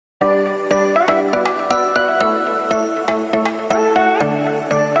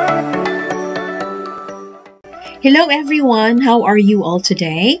Hello everyone, how are you all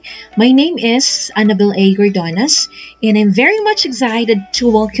today? My name is Annabel A. Gordonas and I'm very much excited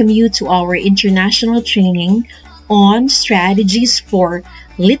to welcome you to our international training on strategies for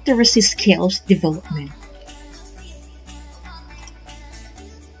literacy skills development.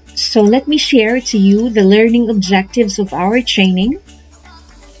 So let me share to you the learning objectives of our training.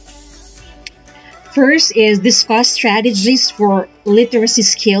 First is discuss strategies for literacy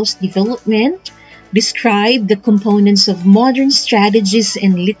skills development. Describe the components of modern strategies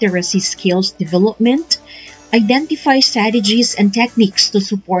in literacy skills development. Identify strategies and techniques to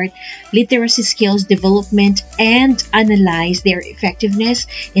support literacy skills development and analyze their effectiveness.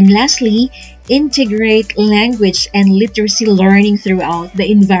 And lastly, integrate language and literacy learning throughout the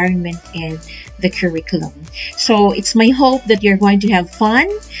environment and the curriculum. So it's my hope that you're going to have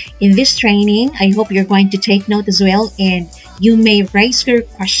fun in this training. I hope you're going to take note as well, and you may raise your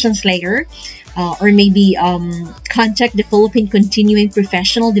questions later. Or maybe contact the Philippine Continuing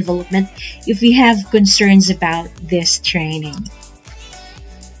Professional Development if you have concerns about this training.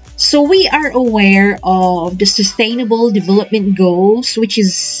 So we are aware of the Sustainable Development Goals, which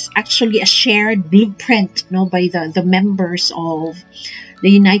is actually a shared blueprint by the members of the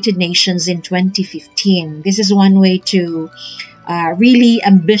United Nations in 2015. This is one way to really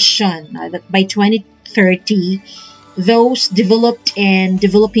ambition that by 2030, those developed and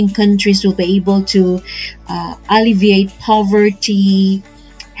developing countries will be able to alleviate poverty,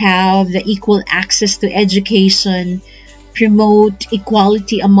 have the equal access to education, promote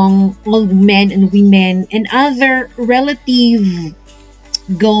equality among all men and women, and other relative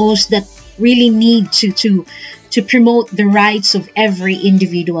goals that really need to promote the rights of every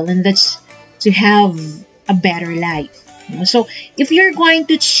individual, and that's to have a better life. So if you're going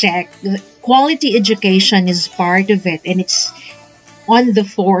to check, quality education is part of it, and it's on the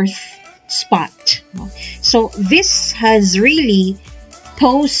fourth spot. So this has really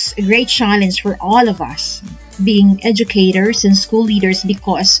posed a great challenge for all of us being educators and school leaders,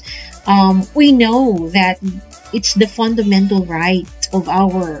 because we know that it's the fundamental right of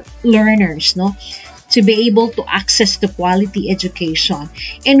our learners to be able to access the quality education.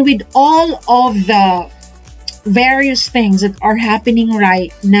 And with all of the various things that are happening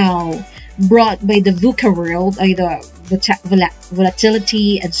right now brought by the VUCA world, the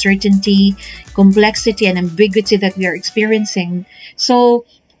volatility, uncertainty, complexity, and ambiguity that we are experiencing. So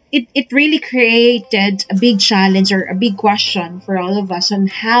it really created a big challenge or a big question for all of us on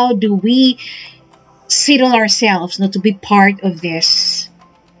how do we settle ourselves to be part of this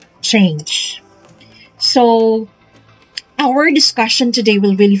change. So our discussion today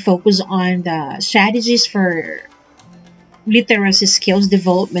will really focus on the strategies for literacy skills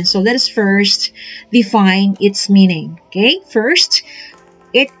development. So let us first define its meaning. Okay, first,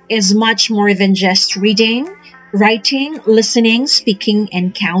 it is much more than just reading, writing, listening, speaking,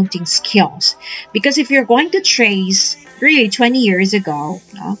 and counting skills. Because if you're going to trace really 20 years ago,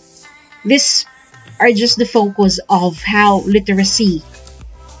 these are just the focus of how literacy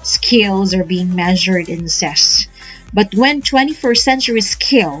skills are being measured and assessed. But when 21st century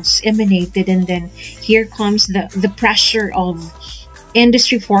skills emanated, and then here comes the pressure of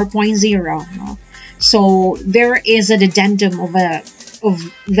Industry 4.0. So there is an addendum of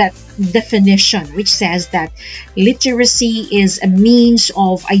that definition, which says that literacy is a means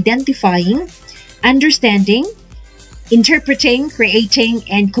of identifying, understanding, interpreting, creating,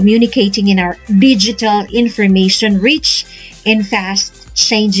 and communicating in our digital information-rich and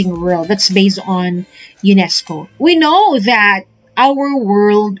fast-changing world. That's based on UNESCO. We know that our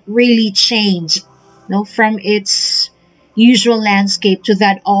world really changed from its usual landscape to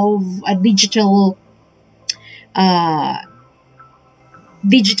that of a digital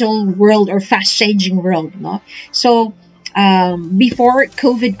world or fast-changing world. So before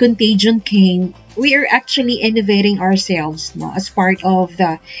COVID contagion came, we are actually innovating ourselves as part of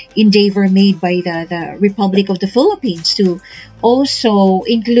the endeavor made by the Republic of the Philippines to also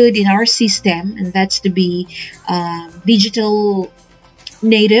include in our system, and that's to be digital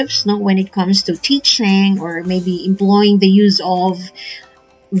natives when it comes to teaching or maybe employing the use of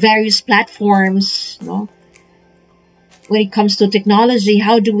various platforms. When it comes to technology,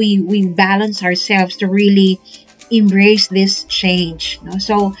 how do we balance ourselves to really embrace this change?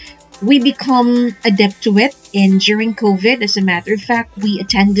 So we become adept to it, and during COVID, as a matter of fact, we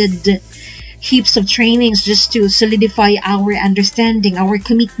attended heaps of trainings just to solidify our understanding, our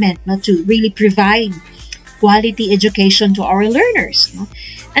commitment to really provide quality education to our learners.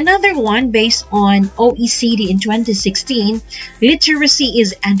 Another one based on OECD in 2016, literacy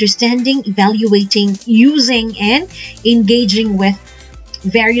is understanding, evaluating, using, and engaging with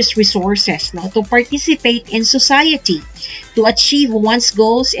various resources, no, to participate in society, to achieve one's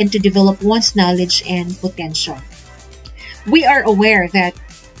goals, and to develop one's knowledge and potential. We are aware that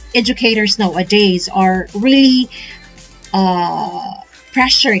educators nowadays are really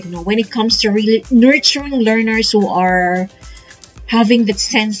pressured, when it comes to really nurturing learners who are having that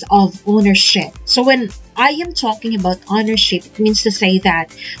sense of ownership. So when I am talking about ownership, it means to say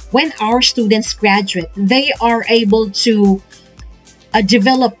that when our students graduate, they are able to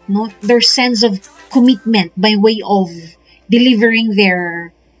develop, their sense of commitment by way of delivering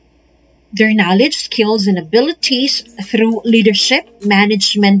their knowledge, skills, and abilities through leadership,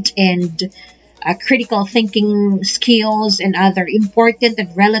 management, and critical thinking skills, and other important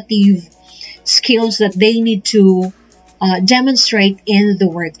and relative skills that they need to demonstrate in the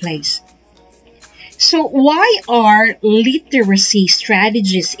workplace. So why are literacy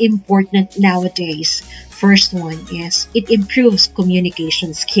strategies important nowadays? First one is it improves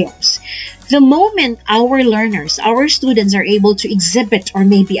communication skills. The moment our learners, our students are able to exhibit or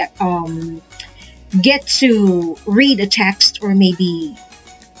maybe get to read a text or maybe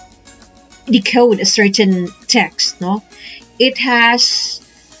decode a certain text, it has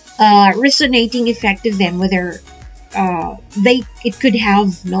resonating effect to them, whether it could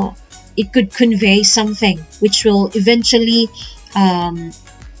have, it could convey something which will eventually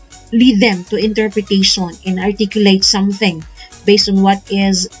lead them to interpretation and articulate something based on what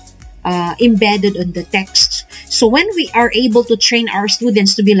is embedded on the text. So when we are able to train our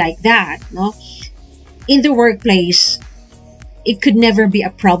students to be like that, in the workplace, it could never be a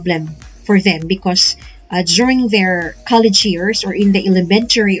problem for them, because during their college years or in the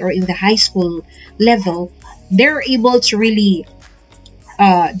elementary or in the high school level, they're able to really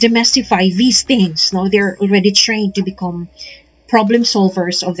demystify these things. They're already trained to become problem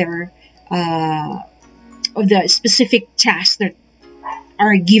solvers of their of the specific tasks that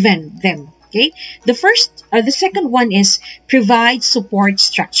are given them. Okay, the second one is provide support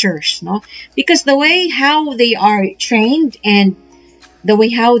structures. Because the way how they are trained and the way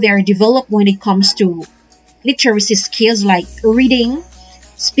how they are developed when it comes to literacy skills like reading,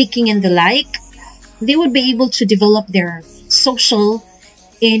 speaking, and the like, they would be able to develop their social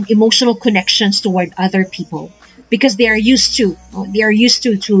and emotional connections toward other people, because they are used to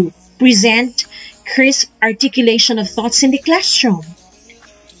present crisp articulation of thoughts in the classroom,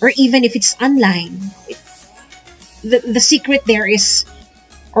 or even if it's online. The secret there is,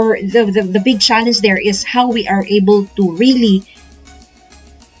 or the big challenge there is how we are able to really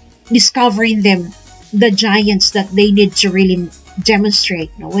discover in them the giants that they need to really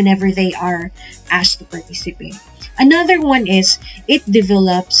demonstrate whenever they are asked to participate. Another one is it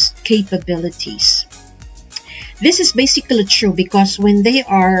develops capabilities. This is basically true because when they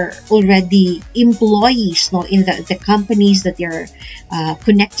are already employees in the companies that they're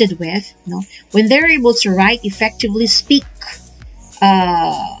connected with, when they're able to write effectively, speak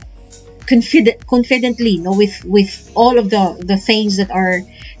confidently, with all of the things that are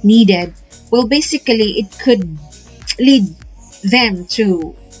needed, well, basically it could lead them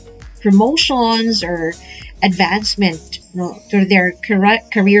to promotions or advancement to their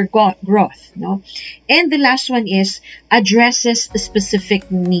career growth. And the last one is addresses the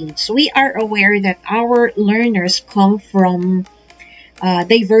specific needs. We are aware that our learners come from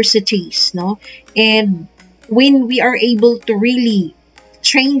diversities, and when we are able to really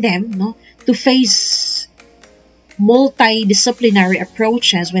train them to face multidisciplinary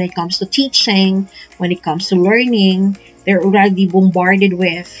approaches when it comes to teaching, when it comes to learning, they're already bombarded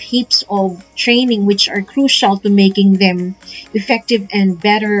with heaps of training which are crucial to making them effective and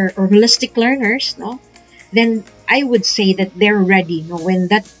better or holistic learners, then I would say that they're ready when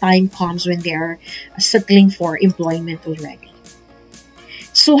that time comes when they're settling for employment already.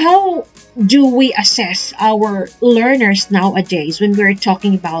 So how do we assess our learners nowadays when we're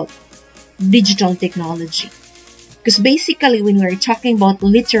talking about digital technology? Because basically when we're talking about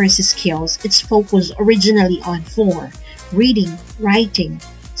literacy skills, it's focused originally on 4: reading, writing,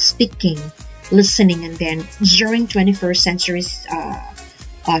 speaking, listening, and then during 21st century,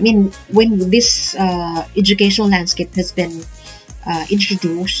 when this educational landscape has been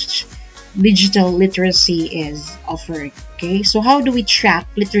introduced, digital literacy is offered. Okay, so how do we track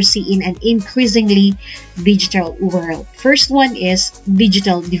literacy in an increasingly digital world? First one is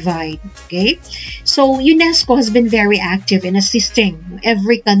digital divide. Okay, so UNESCO has been very active in assisting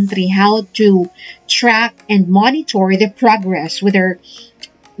every country how to track and monitor the progress, whether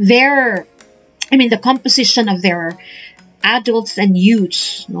the composition of their adults and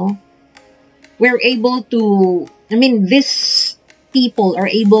youths. We're able to, these people are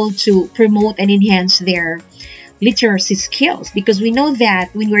able to promote and enhance their literacy skills, because we know that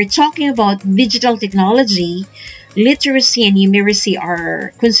when we're talking about digital technology, literacy and numeracy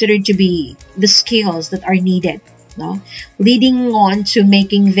are considered to be the skills that are needed, no? Leading on to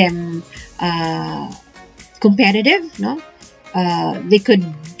making them competitive, no? They could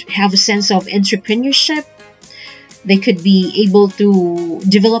have a sense of entrepreneurship. They could be able to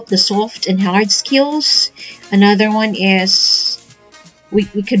develop the soft and hard skills. Another one is we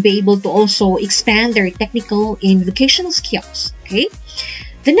could be able to also expand their technical and vocational skills. Okay.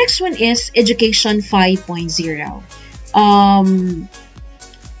 The next one is Education 5.0.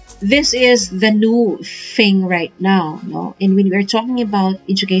 This is the new thing right now, no? And when we're talking about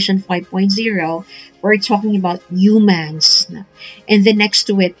Education 5.0, we're talking about humans, no? And the next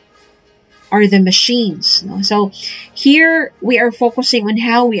to it are the machines, no? So here we are focusing on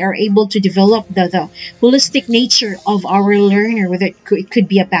how we are able to develop the holistic nature of our learner, whether it could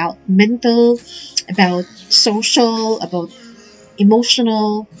be about mental, about social, about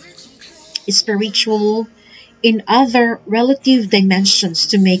emotional, spiritual, in other relative dimensions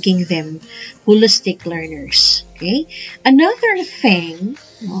to making them holistic learners. Okay. Another thing,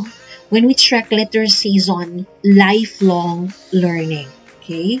 no, when we track literacy is on lifelong learning.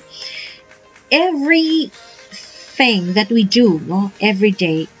 Okay. Everything that we do, no, every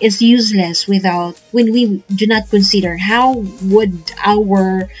day is useless without, when we do not consider how would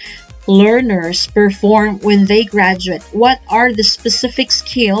our learners perform when they graduate. What are the specific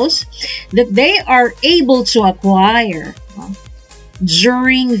skills that they are able to acquire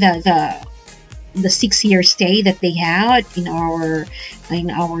during the 6-year stay that they had in our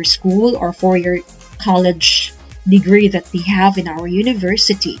school, or 4-year college degree that they have in our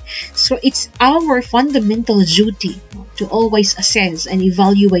university. So it's our fundamental duty to always assess and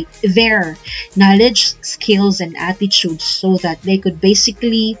evaluate their knowledge, skills, and attitudes so that they could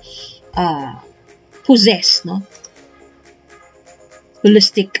basically possess, no,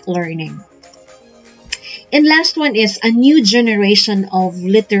 holistic learning. And last one is a new generation of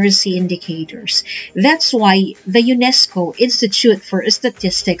literacy indicators. That's why the UNESCO Institute for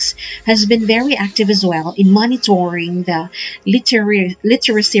Statistics has been very active as well in monitoring the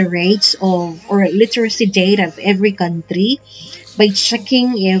literacy rates of, or literacy data of every country, by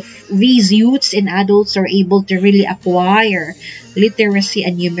checking if these youths and adults are able to really acquire literacy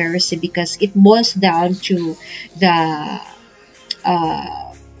and numeracy, because it boils down to the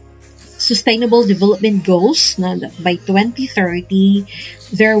Sustainable Development Goals. Now, by 2030,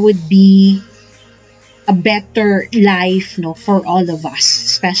 there would be a better life, no, for all of us,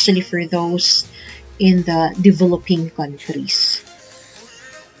 especially for those in the developing countries.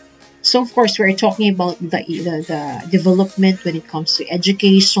 So, of course, we're talking about the development when it comes to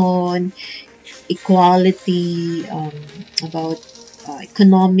education, equality, about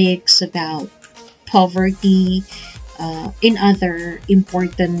economics, about poverty, in other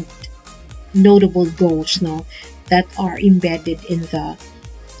important notable goals, no, that are embedded in the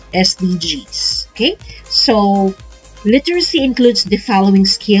SDGs. Okay, so literacy includes the following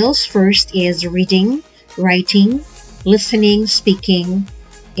skills. First is reading, writing, listening, speaking,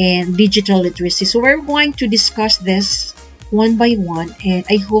 and digital literacy. So we're going to discuss this one by one, and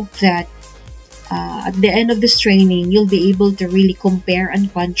I hope that at the end of this training you'll be able to really compare and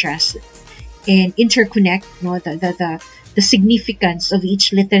contrast and interconnect, no, the significance of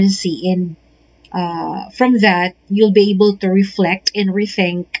each literacy, and from that you'll be able to reflect and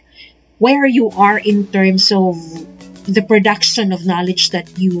rethink where you are in terms of the production of knowledge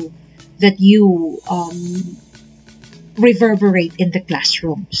that you reverberate in the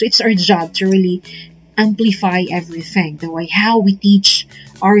classroom. So it's our job to really amplify everything, the way how we teach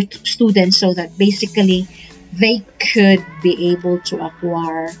our students, so that basically they could be able to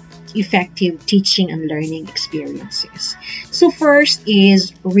acquire effective teaching and learning experiences. So first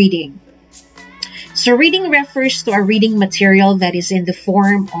is reading. So reading refers to a reading material that is in the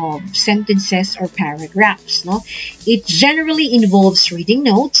form of sentences or paragraphs, no? It generally involves reading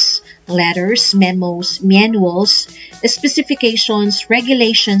notes, letters, memos, manuals, specifications,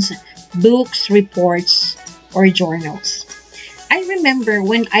 regulations, books, reports, or journals. I remember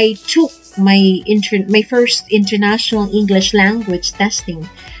when I took my first international English language testing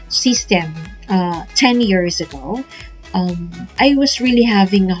system 10 years ago, I was really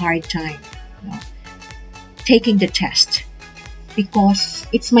having a hard time, you know, taking the test, because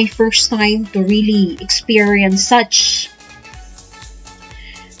it's my first time to really experience such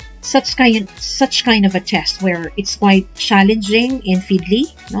kind of a test where it's quite challenging and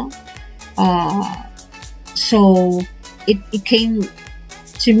fiddly, no? So it came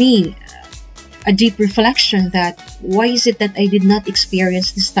to me a deep reflection that why is it that I did not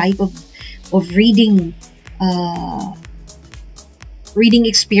experience this type of reading uh, reading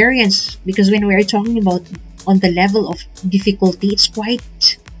experience, because when we're talking about on the level of difficulty, it's quite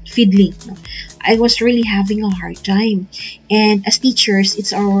fiddly. I was really having a hard time. And as teachers,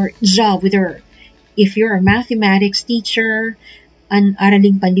 it's our job, whether if you're a mathematics teacher, an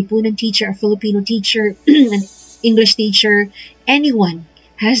Araling Panlipunan teacher, a Filipino teacher, an English teacher, anyone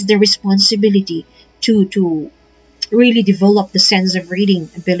has the responsibility to really develop the sense of reading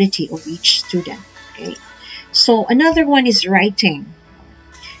ability of each student. Okay. So another one is writing.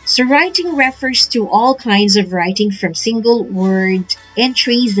 So writing refers to all kinds of writing, from single word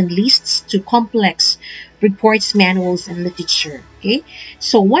entries and lists to complex reports, manuals, and literature. Okay,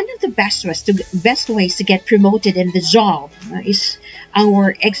 so one of the best ways to get promoted in the job is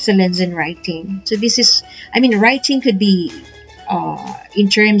our excellence in writing. So this is, I mean, writing could be in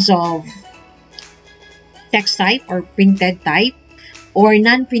terms of text type or printed type, or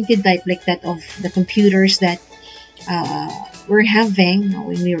non-printed type like that of the computers that we're having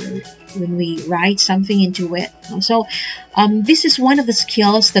when we write something into it. So this is one of the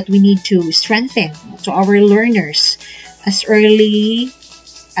skills that we need to strengthen to our learners as early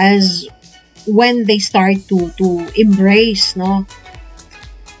as when they start to embrace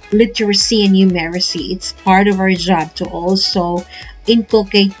literacy and numeracy. It's part of our job to also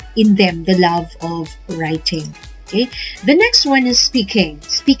inculcate in them the love of writing. Okay, the next one is speaking.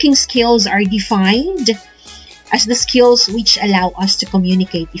 Speaking skills are defined as the skills which allow us to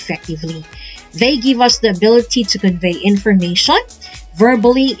communicate effectively. They give us the ability to convey information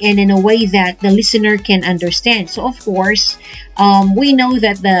verbally and in a way that the listener can understand. So of course, we know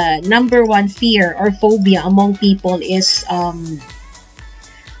that the number one fear or phobia among people is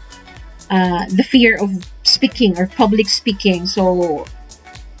the fear of speaking or public speaking. So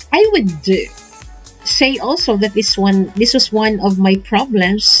I would say also that this was one of my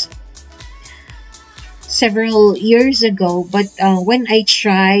problems several years ago, but when I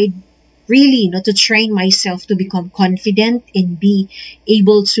tried really to train myself to become confident and be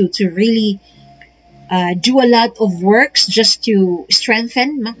able to really do a lot of works just to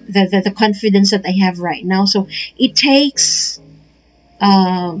strengthen the confidence that I have right now. So it takes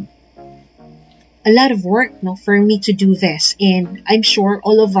a lot of work for me to do this, and I'm sure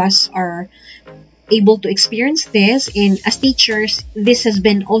all of us are able to experience this. And as teachers, this has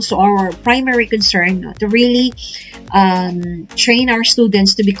been also our primary concern, to really train our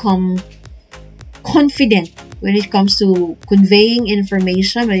students to become confident when it comes to conveying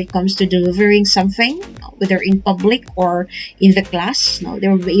information, when it comes to delivering something, whether in public or in the class. They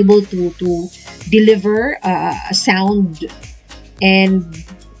will be able to deliver a sound and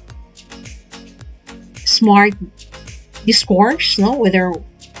smart discourse, whether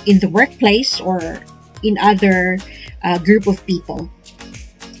in the workplace or in other group of people.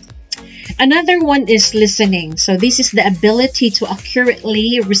 Another one is listening. So this is the ability to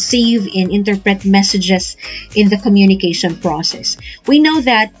accurately receive and interpret messages in the communication process. We know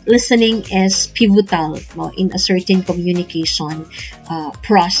that listening is pivotal in a certain communication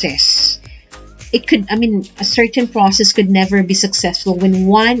process. A certain process could never be successful when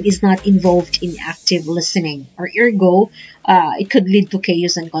one is not involved in active listening, or ergo, it could lead to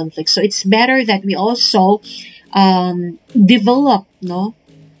chaos and conflict. So it's better that we also develop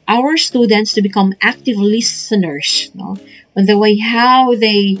our students to become active listeners, on the way how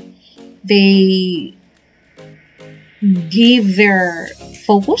they give their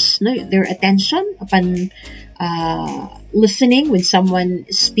focus, their attention upon listening when someone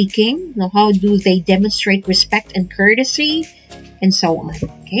is speaking. How do they demonstrate respect and courtesy, and so on.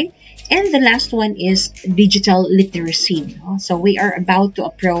 Okay, and the last one is digital literacy. So we are about to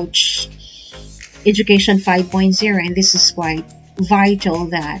approach Education 5.0, and this is quite vital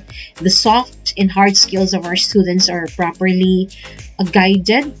that the soft and hard skills of our students are properly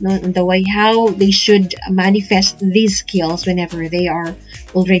guided in the way how they should manifest these skills whenever they are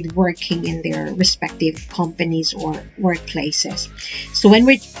already working in their respective companies or workplaces. So when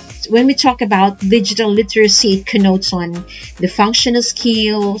we talk about digital literacy, it connotes on the functional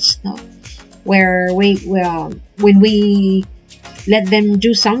skills, where when we let them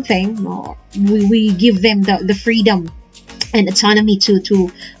do something, we give them the freedom and autonomy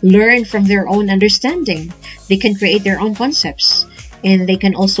to learn from their own understanding. They can create their own concepts, and they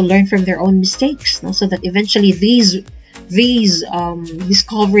can also learn from their own mistakes, so that eventually these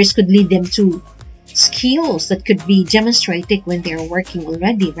discoveries could lead them to skills that could be demonstrated when they're working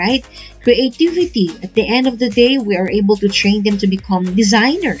already, right? Creativity. At the end of the day, we are able to train them to become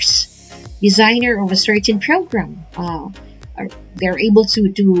designer of a certain program. They're able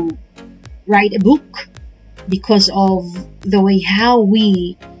to write a book because of the way how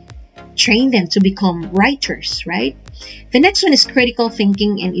we train them to become writers, right? The next one is critical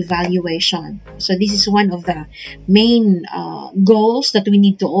thinking and evaluation. So this is one of the main goals that we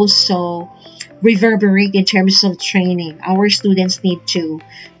need to also reverberate in terms of training. Our students need to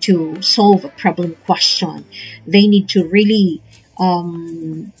solve a problem question. They need to really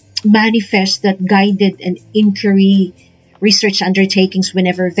manifest that guided and inquiry research undertakings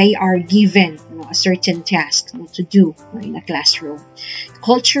whenever they are given a certain task to do in a classroom.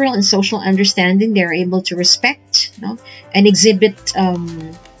 Cultural and social understanding, they are able to respect and exhibit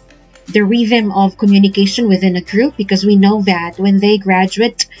the rhythm of communication within a group, because we know that when they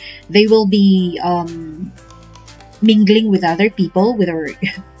graduate, they will be mingling with other people,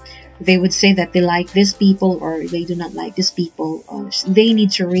 they would say that they like these people or they do not like these people. They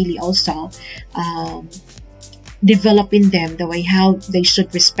need to really also develop in them the way how they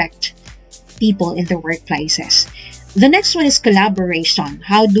should respect people in their workplaces. The next one is collaboration.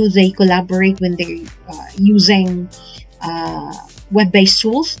 How do they collaborate when they're using web-based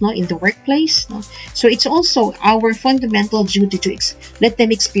tools in the workplace? So it's also our fundamental duty to let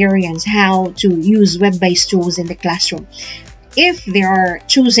them experience how to use web-based tools in the classroom if they are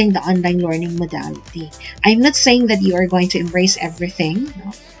choosing the online learning modality. I'm not saying that you are going to embrace everything.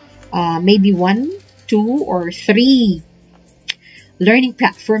 Maybe 1, 2, or 3 learning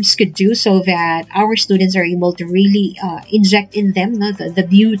platforms could do, so that our students are able to really inject in them the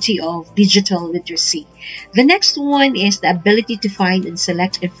beauty of digital literacy. The next one is the ability to find and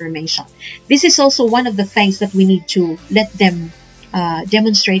select information. This is also one of the things that we need to let them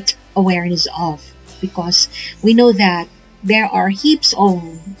demonstrate awareness of, because we know that there are heaps of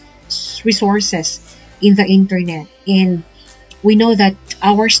resources in the internet, and we know that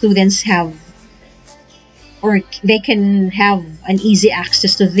our students have, or they can have an easy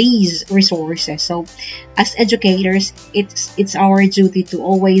access to these resources. So as educators, it's our duty to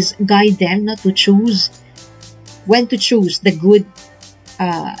always guide them to choose when to choose the good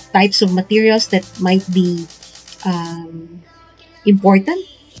types of materials that might be important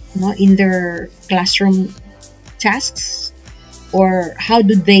in their classroom tasks, or how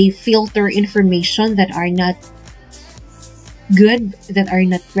do they filter information that are not good, that are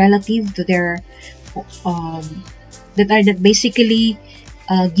not relative to their that are not basically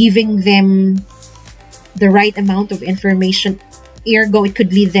giving them the right amount of information, ergo it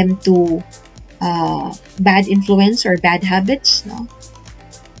could lead them to bad influence or bad habits.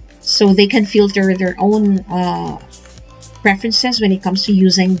 So they can filter their own preferences when it comes to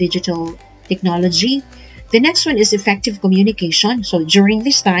using digital technology. The next one is effective communication. So during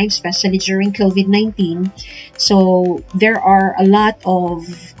this time, especially during COVID-19, so there are a lot of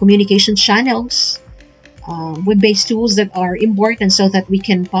communication channels, web-based tools that are important so that we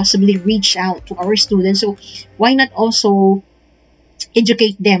can possibly reach out to our students. So why not also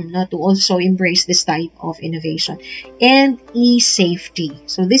educate them to also embrace this type of innovation? And e-safety.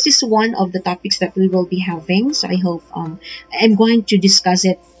 So this is one of the topics that we will be having. So I hope I'm going to discuss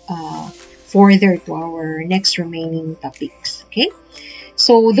it further to our next remaining topics. Okay,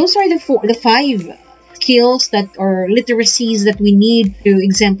 so those are the 5 skills that or literacies that we need to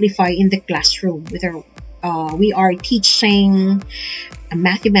exemplify in the classroom, whether we are teaching a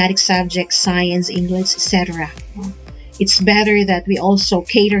mathematics subject, science, English, etc. It's better that we also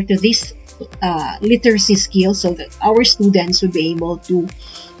cater to these literacy skills so that our students will be able to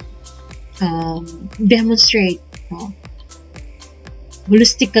demonstrate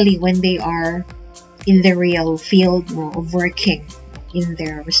holistically when they are in the real field of working in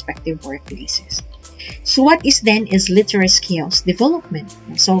their respective workplaces. So what is literary skills development?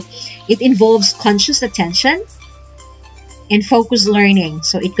 So it involves conscious attention and focused learning.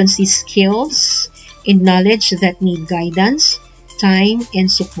 So it consists skills and knowledge that need guidance, time, and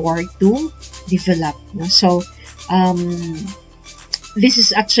support to develop. So this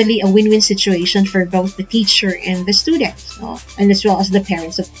is actually a win-win situation for both the teacher and the students, and as well as the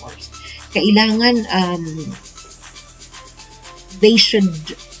parents, of course. Kailangan they should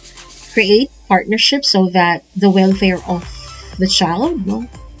create partnerships so that the welfare of the child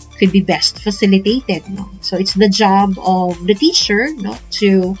could be best facilitated. So it's the job of the teacher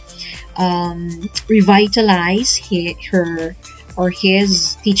to revitalize her or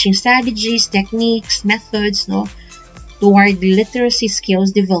his teaching strategies, techniques, methods toward the literacy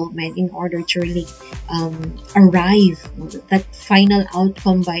skills development in order to really arrive at that final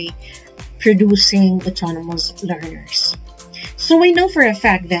outcome by producing autonomous learners. So I know for a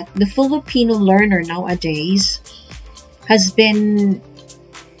fact that the Filipino learner nowadays has been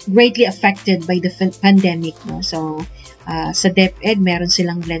greatly affected by the pandemic. So sa DepEd, meron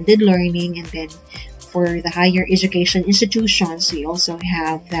silang blended learning, and then for the higher education institutions, we also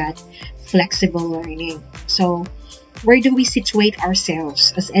have that flexible learning. So where do we situate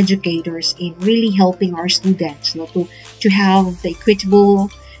ourselves as educators in really helping our students, no, to have the equitable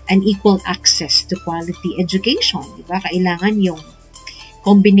and equal access to quality education? Diba? Kailangan yung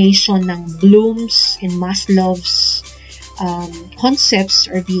combination ng Bloom's and Maslow's concepts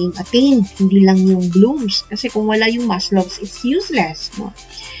are being attained. Hindi lang yung Bloom's. Kasi kung wala yung Maslow's, it's useless. No?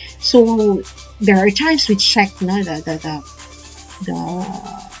 So, there are times we check the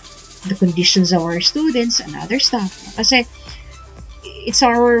conditions of our students and other stuff. Kasi it's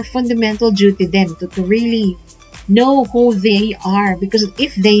our fundamental duty then to really know who they are, because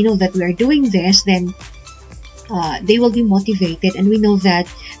if they know that we are doing this, then they will be motivated, and we know that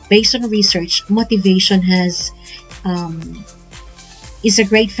based on research, motivation is a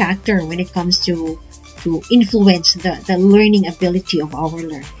great factor when it comes to influence the learning ability of our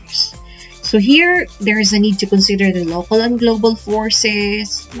learners. So here, there is a need to consider the local and global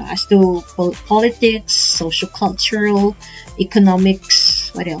forces as to politics, social-cultural, economics,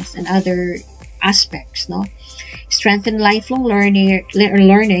 what else, and other aspects, no? Strengthen lifelong learning,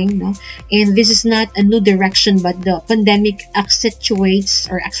 no? And this is not a new direction, but the pandemic accentuates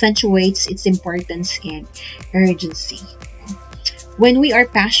its importance and urgency. When we are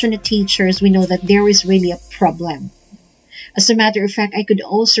passionate teachers, we know that there is really a problem. As a matter of fact, I could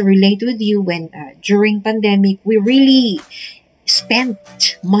also relate with you when during pandemic, we really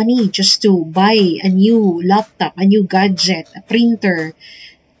spent money just to buy a new laptop, a new gadget, a printer,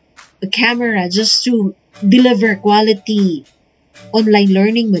 a camera, just to deliver quality online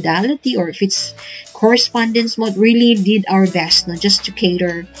learning modality, or if it's correspondence mode, really did our best, no, just to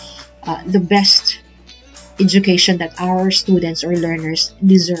cater the best education that our students or learners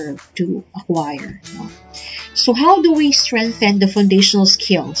deserve to acquire. No? So how do we strengthen the foundational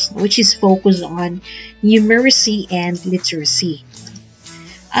skills, which is focused on numeracy and literacy?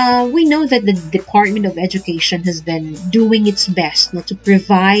 We know that the Department of Education has been doing its best, no, to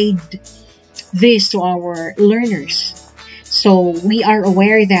provide this to our learners. So we are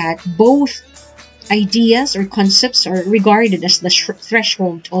aware that both ideas or concepts are regarded as the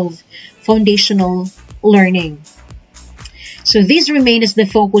threshold of foundational learning. So these remain as the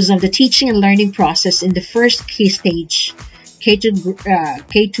focus of the teaching and learning process in the first key stage,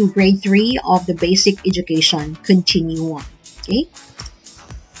 K2 grade 3 of the basic education continuum. Okay?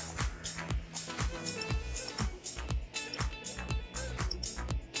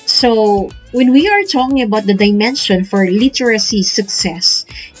 So when we are talking about the dimension for literacy success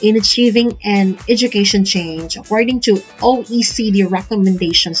in achieving an education change, according to OECD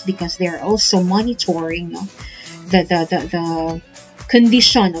recommendations, because they are also monitoring the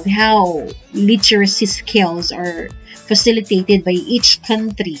condition of how literacy skills are facilitated by each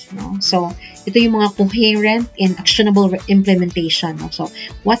country. No? So, ito yung mga coherent and actionable implementation. No? So,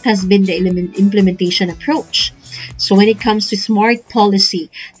 what has been the implementation approach? So, when it comes to smart policy,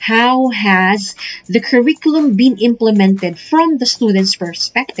 how has the curriculum been implemented from the students'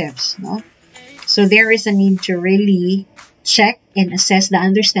 perspectives? No? So, there is a need to really check and assess the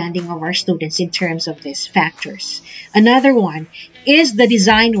understanding of our students in terms of these factors. Another one is the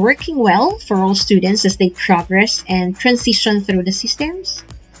design working well for all students as they progress and transition through the systems.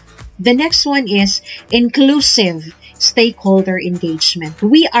 The next one is inclusive stakeholder engagement.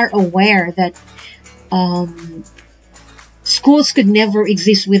 We are aware that schools could never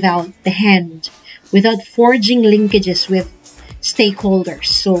exist without without forging linkages with stakeholders.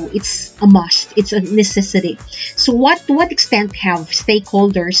 So it's a must, it's a necessity. So to what extent have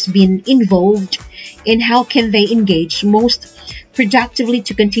stakeholders been involved, and how can they engage most productively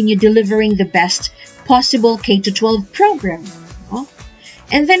to continue delivering the best possible K-12 program?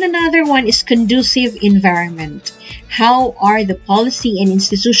 And then another one is conducive environment. How are the policy and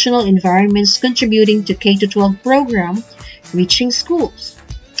institutional environments contributing to K-12 program reaching schools?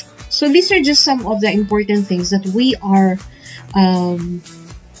 So these are just some of the important things that we are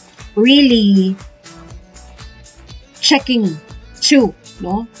really checking too.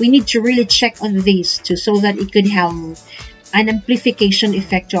 No? We need to really check on these too, so that it could have an amplification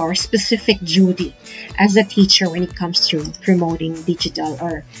effect to our specific duty as a teacher when it comes to promoting digital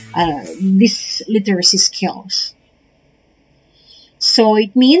or these literacy skills. So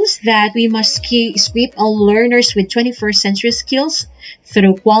it means that we must equip all learners with 21st century skills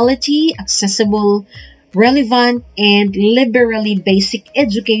through quality, accessible, relevant, and liberally basic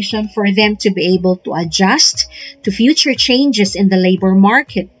education for them to be able to adjust to future changes in the labor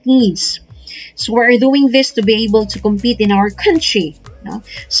market needs. So we're doing this to be able to compete in our country,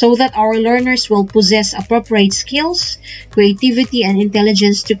 so that our learners will possess appropriate skills, creativity, and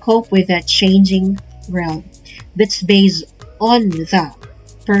intelligence to cope with that changing realm that's based on the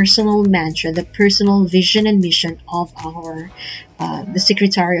personal mantra, the personal vision and mission of our the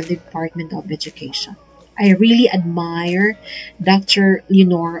Secretary of the Department of Education. I really admire Dr.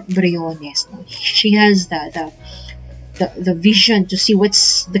 Leonor Briones. She has the vision to see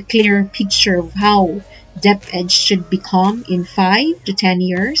what's the clear picture of how DepEd should become in 5 to 10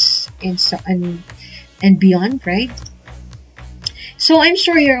 years and beyond, right? So I'm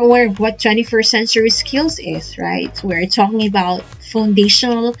sure you're aware of what 21st century skills is, right? We're talking about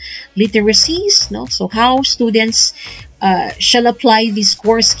foundational literacies, no? So how students shall apply these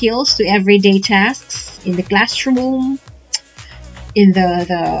core skills to everyday tasks in the classroom, in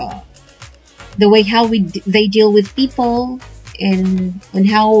the way how they deal with people, and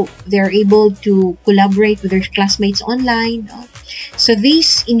how they're able to collaborate with their classmates online. No? So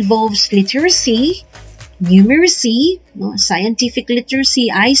this involves literacy, numeracy, no, scientific literacy,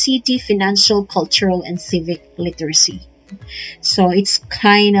 ICT, financial, cultural, and civic literacy. So it's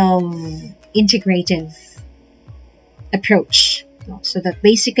kind of integrative approach, no, so that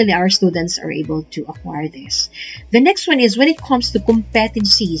basically our students are able to acquire this. The next one is when it comes to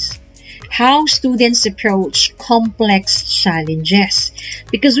competencies, how students approach complex challenges,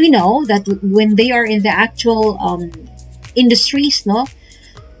 because we know that when they are in the actual industries, no,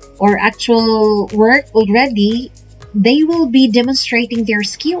 or actual work already, they will be demonstrating their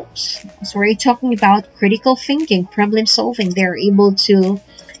skills. So we're talking about critical thinking, problem solving. They're able to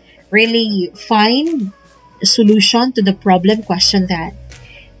really find a solution to the problem question that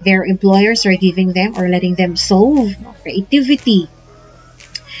their employers are giving them or letting them solve. Creativity.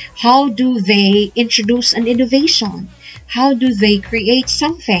 How do they introduce an innovation? How do they create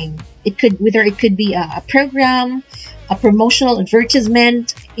something? It could be a program, a promotional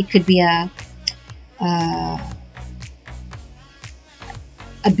advertisement. It could be a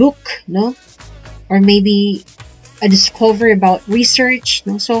book, no, or maybe a discovery about research,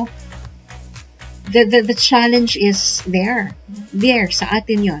 no. So the challenge is there sa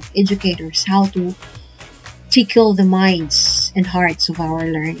atin yon, educators, how to tickle the minds and hearts of our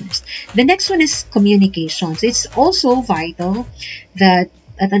learners. The next one is communications. It's also vital that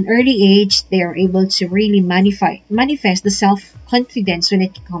at an early age they are able to really manifest the self-confidence when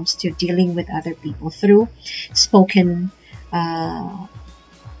it comes to dealing with other people through spoken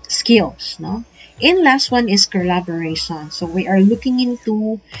skills, no? And last one is collaboration. So we are looking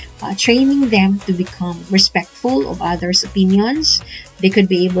into training them to become respectful of others' opinions. They could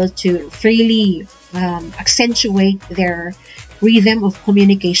be able to freely accentuate their rhythm of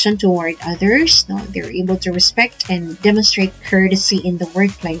communication toward others. No? They're able to respect and demonstrate courtesy in the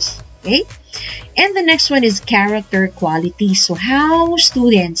workplace. Okay? And the next one is character quality. So how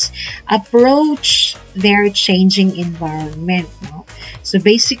students approach their changing environment. No? So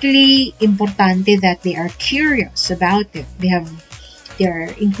basically, importante that they are curious about it. They're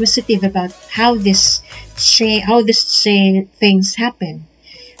inquisitive about how things happen.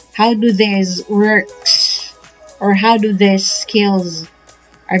 How do these works, or how do these skills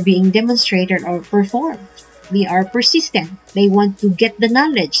are being demonstrated or performed? They are persistent. They want to get the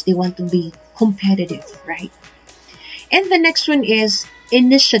knowledge. They want to be competitive, right? And the next one is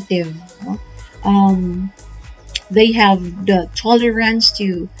initiative. They have the tolerance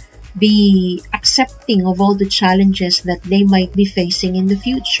to be accepting of all the challenges that they might be facing in the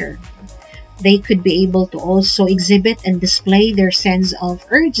future. They could be able to also exhibit and display their sense of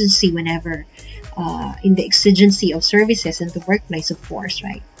urgency whenever in the exigency of services in the workplace, of course,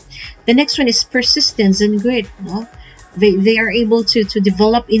 right? The next one is persistence and grit. No? They are able to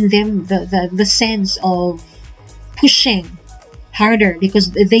develop in them the sense of pushing harder,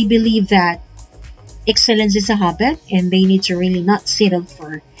 because they believe that excellence is a habit and they need to really not settle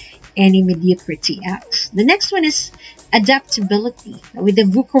for any mediocrity acts. The next one is adaptability. With the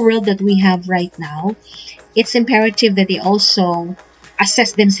VUCA world that we have right now, it's imperative that they also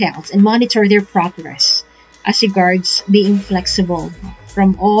assess themselves and monitor their progress as regards being flexible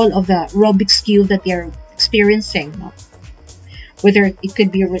from all of the aerobic skill that they're experiencing, whether it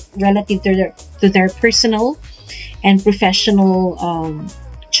could be relative to their personal and professional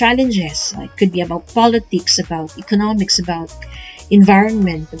challenges. It could be about politics, about economics, about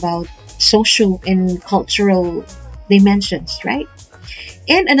environment, about social and cultural dimensions, right?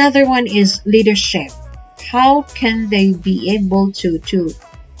 And another one is leadership. How can they be able to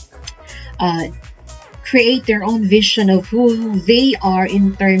create their own vision of who they are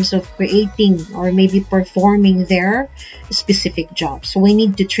in terms of creating or maybe performing their specific job? So we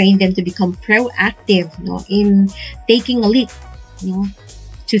need to train them to become proactive, in taking a leap,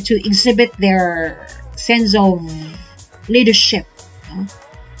 to exhibit their sense of leadership,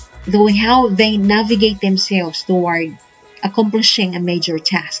 the way how they navigate themselves toward accomplishing a major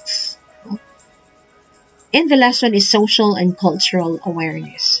tasks. And the last one is social and cultural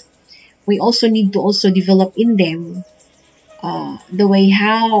awareness. We also need to also develop in them the way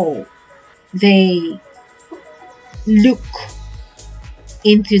how they look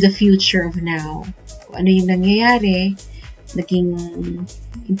into the future of now. Kung ano yung nangyayari, naging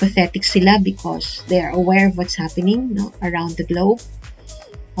empathetic sila because they are aware of what's happening, no, around the globe.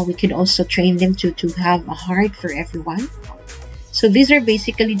 We can also train them to have a heart for everyone. So these are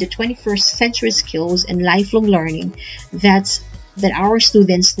basically the 21st century skills and lifelong learning that our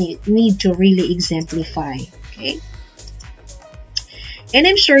students need to really exemplify. Okay. And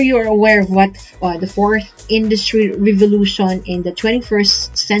I'm sure you're aware of what the fourth industry revolution in the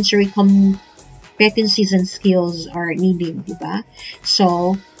 21st century competencies and skills are needing, diba?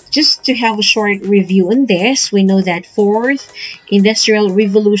 So just to have a short review on this, we know that fourth industrial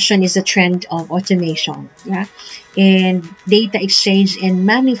revolution is a trend of automation, yeah, and data exchange and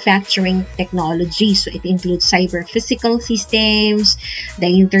manufacturing technology. So it includes cyber physical systems, the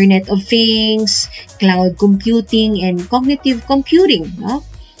Internet of Things, cloud computing, and cognitive computing, no?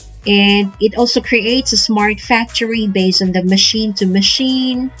 And it also creates a smart factory based on the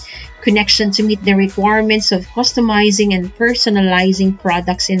machine-to-machine connection to meet the requirements of customizing and personalizing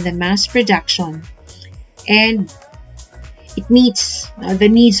products in the mass production. And it meets the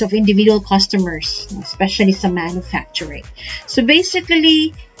needs of individual customers, especially some manufacturing. So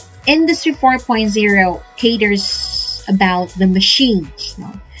basically, Industry 4.0 caters about the machines. No?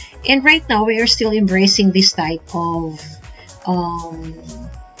 And right now, we are still embracing this type of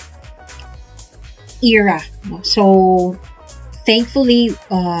era. No? So thankfully,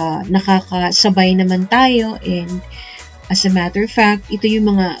 nakakasabay naman tayo, and as a matter of fact, ito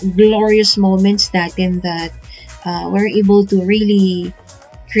yung mga glorious moments natin that we're able to really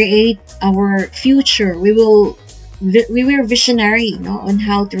create our future. We were visionary, no, on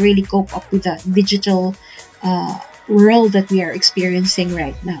how to really cope up with the digital world that we are experiencing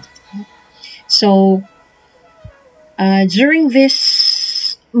right now. So during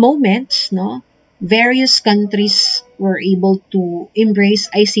this moment, no, various countries were able to embrace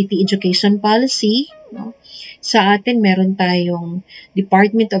ICT education policy. No? Sa atin, meron tayong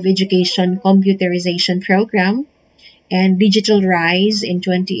Department of Education Computerization Program and Digital Rise in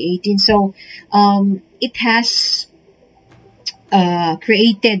 2018. So it has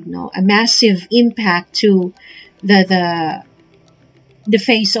created, no, a massive impact to the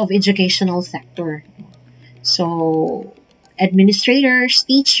face of educational sector. So administrators,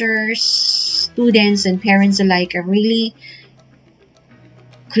 teachers, students, and parents alike are really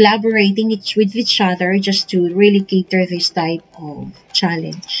collaborating with each other just to really cater this type of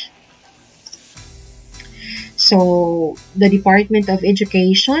challenge. So the Department of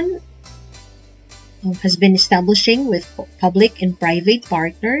Education has been establishing with public and private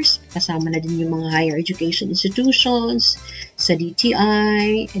partners. Kasama na din yung mga higher education institutions, sa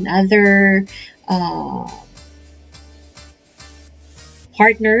DTI, and other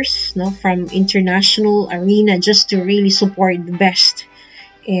partners, no, from international arena, just to really support the best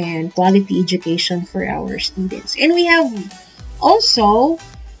and quality education for our students. And we have also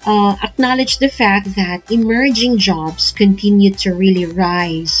acknowledged the fact that emerging jobs continue to really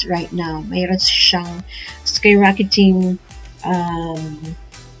rise right now. Mayroon siyang skyrocketing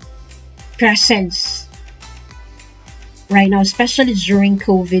presence right now, especially during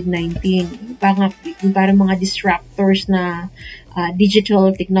COVID-19. Parang mga disruptors na digital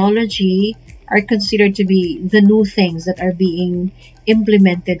technology are considered to be the new things that are being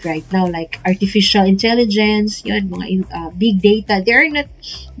implemented right now, like artificial intelligence, yun, mga big data.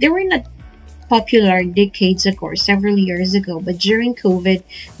 They were not popular decades ago, several years ago, but during COVID,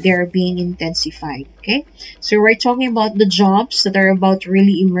 they are being intensified. Okay, so we're talking about the jobs that are about to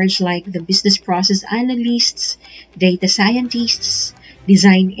really emerge, like the business process analysts, data scientists,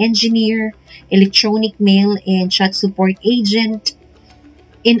 design engineer, electronic mail and chat support agent,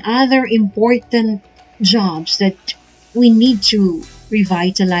 and other important jobs that we need to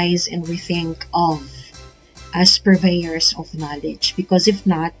revitalize and rethink of as purveyors of knowledge. Because if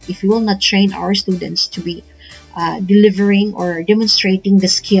we will not train our students to be delivering or demonstrating the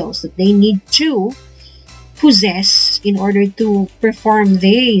skills that they need to possess in order to perform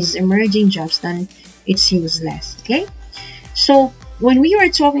these emerging jobs, then it's useless. Okay, so when we are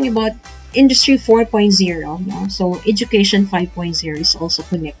talking about Industry 4.0, no? So Education 5.0 is also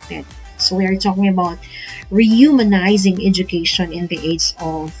connected. So we are talking about rehumanizing education in the age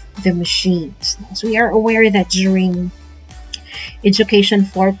of the machines. So we are aware that during Education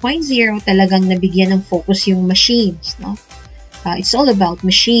 4.0, talagang nabigyan ng focus yung machines, no? It's all about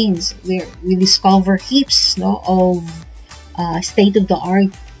machines, where we discover heaps, no, of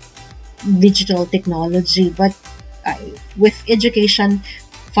state-of-the-art digital technology. But with education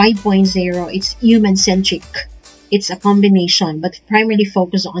 5.0, it's human-centric. It's a combination, but primarily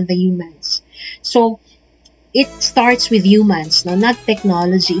focused on the humans. So it starts with humans, no, not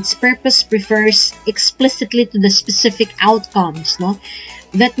technology. Its purpose refers explicitly to the specific outcomes, no,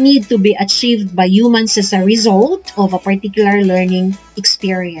 that need to be achieved by humans as a result of a particular learning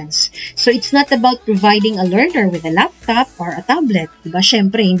experience. So it's not about providing a learner with a laptop or a tablet. Diba?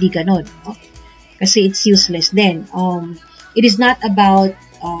 Syempre, hindi ganon. No? Kasi it's useless then. It is not about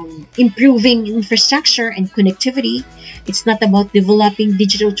improving infrastructure and connectivity. It's not about developing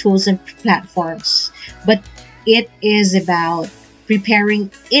digital tools and platforms, but it is about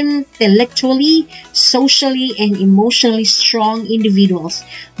preparing intellectually, socially, and emotionally strong individuals,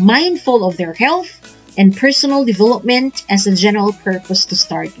 mindful of their health and personal development as a general purpose to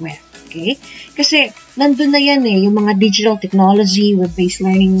start with. Okay? Kasi nandun na yan yung mga digital technology, web-based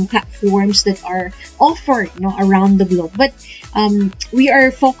learning platforms that are offered, around the globe. But we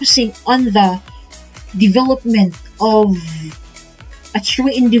are focusing on the development of a true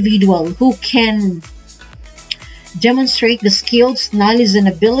individual who can demonstrate the skills, knowledge,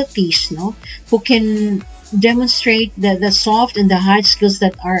 and abilities, who can demonstrate the soft and the hard skills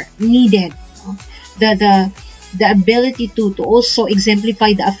that are needed, the ability to also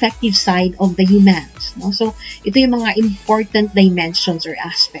exemplify the affective side of the humans. So, ito yung mga important dimensions or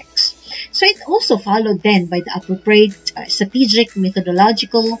aspects. So, it also followed then by the appropriate strategic,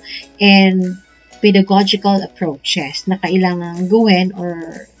 methodological, and pedagogical approaches na kailangan gawin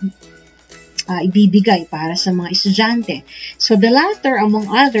or ibibigay para sa mga estudyante. So, the latter, among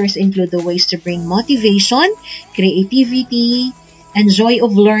others, include the ways to bring motivation, creativity, and joy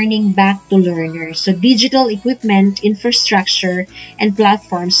of learning back to learners. So, digital equipment, infrastructure, and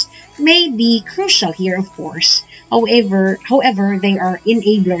platforms may be crucial here, of course. However, they are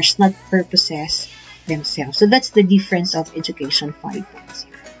enablers, not purposes themselves. So, that's the difference of Education 5.0.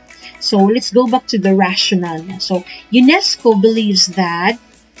 So, let's go back to the rationale. So, UNESCO believes that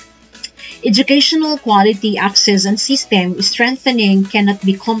educational quality, access, and system strengthening cannot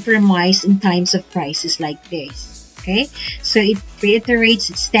be compromised in times of crisis like this. Okay, so it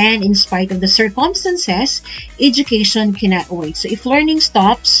reiterates its stand in spite of the circumstances. Education cannot wait. So if learning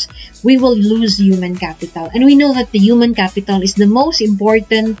stops, we will lose human capital, and we know that the human capital is the most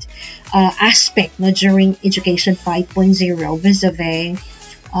important aspect during Education 5.0 vis-a-vis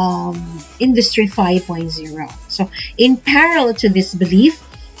Industry 5.0. So in parallel to this belief,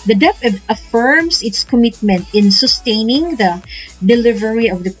 the DepEd affirms its commitment in sustaining the delivery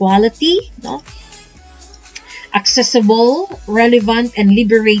of the quality, accessible, relevant, and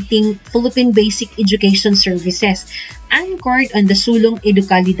liberating Philippine basic education services anchored on the Sulong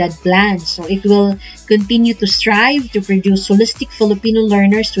Edukalidad plan. So it will continue to strive to produce holistic Filipino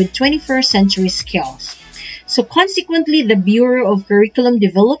learners with 21st century skills. So consequently, the Bureau of Curriculum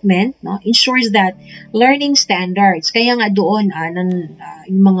Development ensures that learning standards, kaya nga doon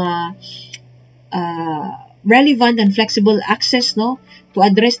yung mga relevant and flexible access to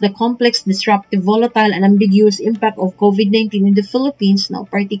address the complex, disruptive, volatile, and ambiguous impact of COVID-19 in the Philippines,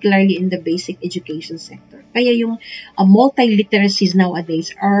 particularly in the basic education sector. Kaya yung multi-literacies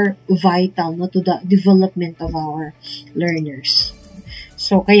nowadays are vital to the development of our learners.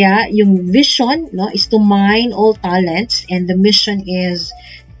 So kaya yung vision is to mine all talents, and the mission is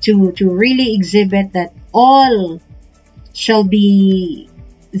to really exhibit that all shall be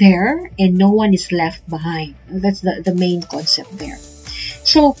there and no one is left behind. That's the main concept there.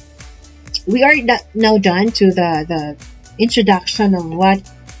 So we are now done to the introduction of what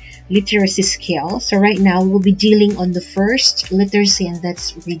literacy skills. So right now we'll be dealing on the first literacy, and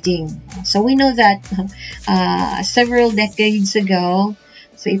that's reading. So we know that several decades ago,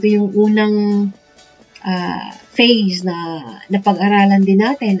 so ito yung unang phase na napag-aralan din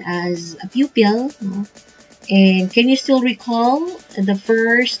natin as a pupil. And can you still recall the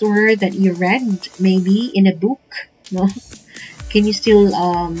first word that you read maybe in a book? Can you still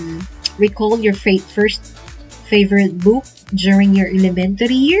recall your first favorite book during your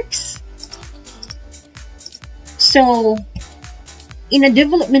elementary years? So, in a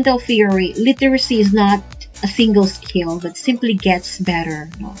developmental theory, literacy is not a single skill that simply gets better.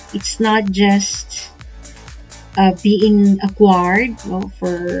 It's not just being acquired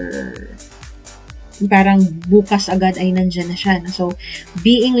for parang bukas agad ay nandyan na siya. So,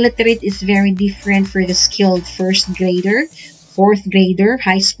 being literate is very different for the skilled first grader, fourth grader,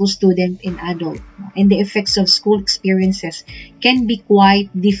 high school student, and adult. And the effects of school experiences can be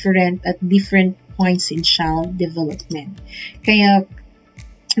quite different at different points in child development. Kaya,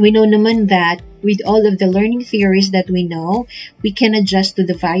 we know naman that with all of the learning theories that we know, we can adjust to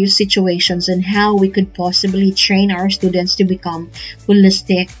the various situations and how we could possibly train our students to become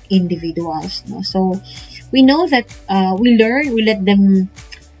holistic individuals. No? So we know that we let them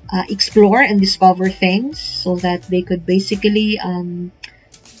explore and discover things so that they could basically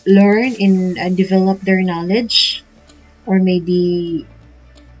learn and develop their knowledge, or maybe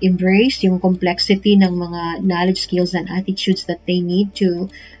embrace yung complexity ng mga knowledge, skills, and attitudes that they need to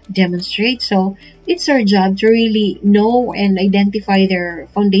demonstrate. So it's our job to really know and identify their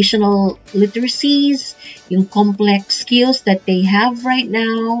foundational literacies, yung complex skills that they have right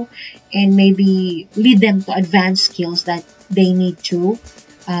now, and maybe lead them to advanced skills that they need to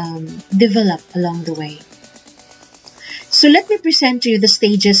develop along the way. So let me present to you the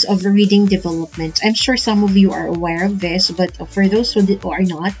stages of reading development. I'm sure some of you are aware of this, but for those who are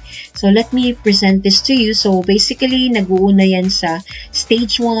not, so let me present this to you. So basically, nag-uuna yan sa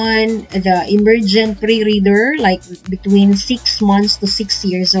stage 1, the emergent pre-reader, like between 6 months to 6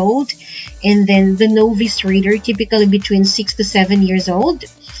 years old, and then the novice reader, typically between 6 to 7 years old,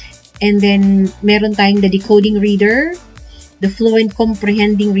 and then meron tayong the decoding reader, the fluent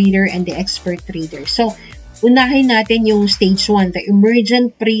comprehending reader, and the expert reader. So unahin natin yung stage 1, the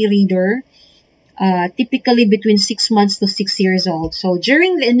emergent pre-reader, typically between 6 months to 6 years old. So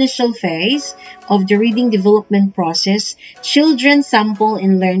during the initial phase of the reading development process, children sample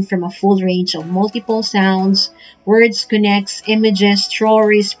and learn from a full range of multiple sounds, words, connects, images,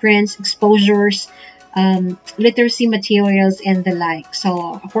 stories, prints, exposures, literacy materials, and the like.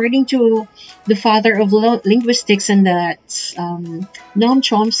 So according to the father of linguistics, and that's Noam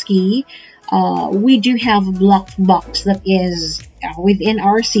Chomsky, we do have a black box that is within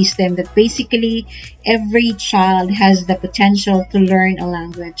our system that basically every child has the potential to learn a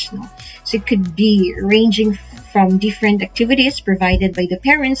language. No? So it could be ranging from different activities provided by the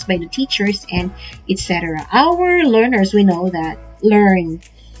parents, by the teachers, and etc. Our learners, we know that, learn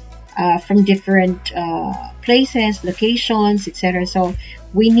from different places, locations, etc. So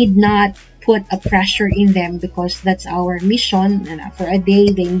we need not put a pressure in them, because that's our mission. And for a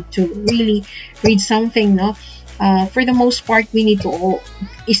day, they need to really read something. No, for the most part, we need to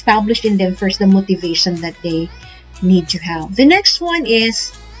establish in them first the motivation that they need to have. The next one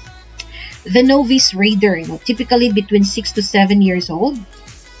is the novice reader. Typically between 6 to 7 years old.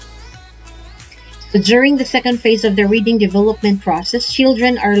 So during the second phase of the reading development process,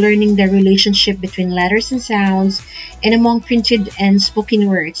 children are learning the relationship between letters and sounds and among printed and spoken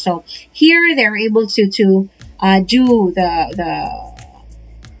words. So here they're able to do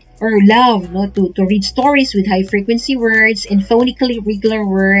or love to read stories with high frequency words and phonically regular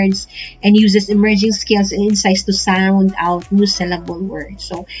words, and uses emerging skills and insights to sound out new syllable words.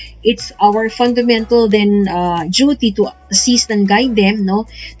 So it's our fundamental then duty to assist and guide them,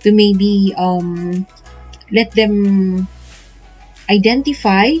 to maybe let them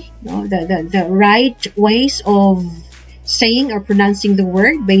identify the right ways of saying or pronouncing the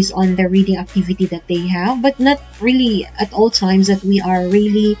word based on the reading activity that they have, but not really at all times that we are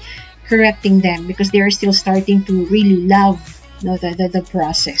really correcting them, because they are still starting to really love the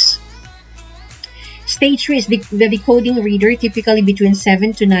process. Stage 3 is the decoding reader, typically between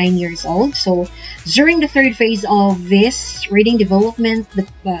 7 to 9 years old. So during the third phase of this reading development,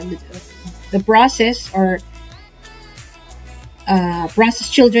 the process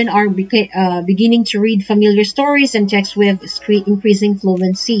children are beginning to read familiar stories and text with increasing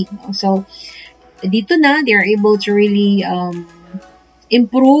fluency. So dito na they are able to really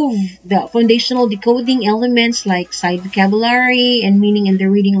improve the foundational decoding elements like sight vocabulary and meaning in the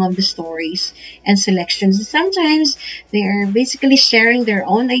reading of the stories and selections. Sometimes they are basically sharing their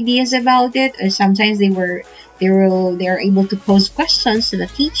own ideas about it, or sometimes they are able to pose questions to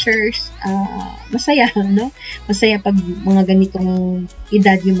the teachers. Masaya, no? Masaya pag mga ganitong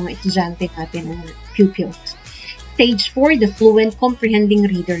edad yung mga estudyante natin, or pupils. Stage 4, the fluent comprehending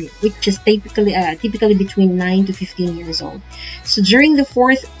reader, which is typically between 9 to 15 years old. So during the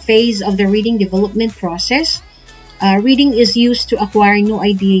fourth phase of the reading development process, reading is used to acquire new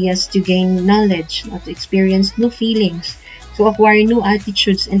ideas, to gain knowledge, to experience new feelings, to acquire new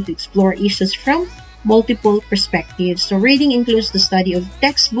attitudes, and to explore issues from multiple perspectives. So reading includes the study of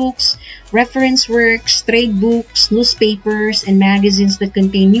textbooks, reference works, trade books, newspapers, and magazines that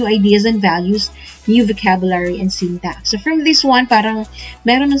contain new ideas and values, new vocabulary, and syntax. So from this one, parang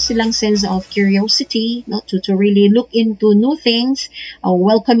meron na silang sense of curiosity, to really look into new things,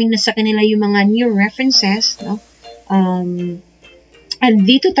 welcoming na sa kanila yung mga new references, and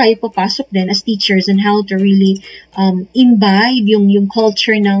dito tayo papasok din as teachers on how to really imbibe yung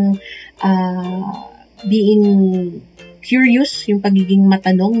culture ng being curious, yung pagiging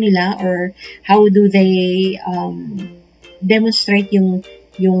matanong nila, or how do they demonstrate yung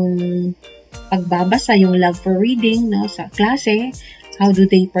pagbabasa, yung love for reading, no, sa klase, how do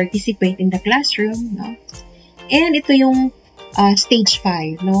they participate in the classroom, no? And ito yung stage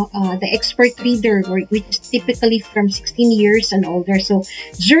 5, no? The expert reader, which is typically from 16 years and older. So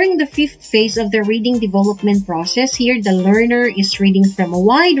during the 5th phase of the reading development process, here the learner is reading from a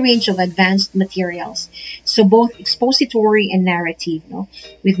wide range of advanced materials. So both expository and narrative, no?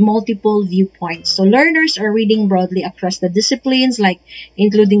 With multiple viewpoints. So learners are reading broadly across the disciplines, like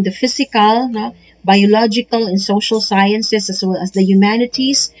including the physical, no, biological and social sciences, as well as the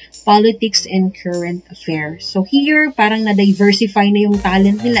humanities, politics, and current affairs. So here, parang na-diversify na yung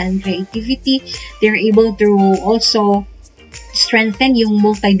talent nila and creativity. They're able to also strengthen yung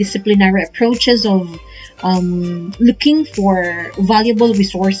multidisciplinary approaches of looking for valuable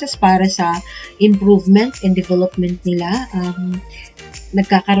resources para sa improvement and development nila.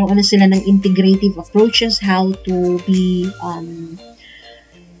 Nagkakaroon na sila ng integrative approaches, how to be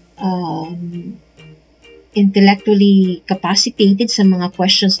intellectually capacitated sa mga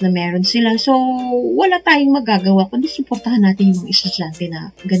questions na meron sila. So, wala tayong magagawa kundi suportahan natin yung mga estudyante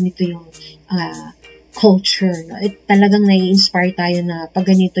na ganito yung culture. No? Talagang nai-inspire tayo na pag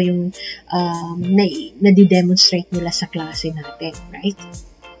ganito yung nadi-demonstrate nila sa klase natin. Right?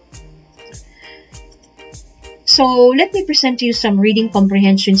 So, let me present to you some reading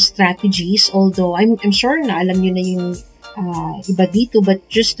comprehension strategies. Although, I'm sure na alam nyo na yung iba dito, but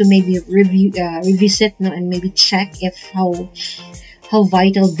just to maybe revisit, no, and maybe check if how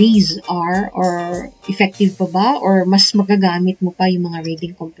vital these are, or effective pa ba, or mas magagamit mo pa yung mga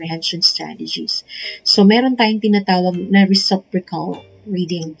reading comprehension strategies. So meron tayong tinatawag na reciprocal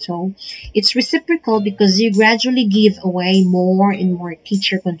reading. So it's reciprocal because you gradually give away more and more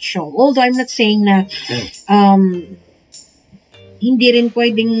teacher control. Although I'm not saying na hindi rin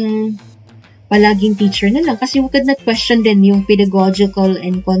pwedeng palaging teacher na lang, kasi we could not question din yung pedagogical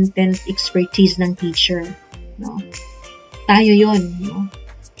and content expertise ng teacher, no? Tayo yon, no?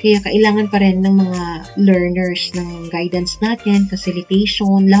 Kaya kailangan pa rin ng mga learners ng guidance natin,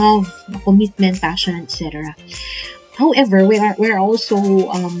 facilitation, love, commitment, passion, etc. However, we're also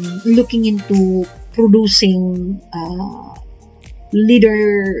looking into producing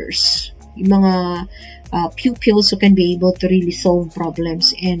leaders, yung mga pupils who can be able to really solve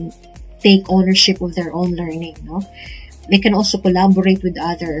problems and take ownership of their own learning, no? They can also collaborate with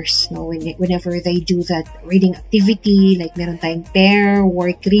others, no? Whenever they do that reading activity, like meron tayong pair,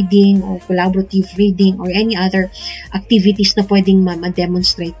 work reading, or collaborative reading, or any other activities na pwedeng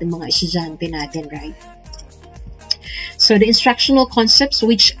ma-demonstrate ng mga estudyante natin, right? So the instructional concepts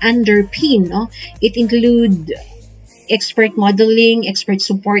which underpin, no? It include expert modeling, expert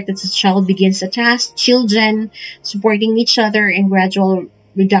support as the child begins a task, children supporting each other, and gradual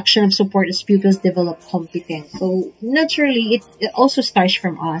reduction of support as pupils develop competence. So naturally, it also starts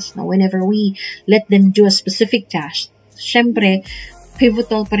from us. No? Whenever we let them do a specific task, syempre,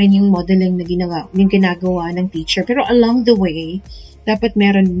 pivotal pa rin yung modeling na ginagawa ng teacher. Pero along the way, dapat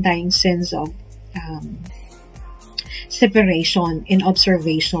meron tayong sense of separation and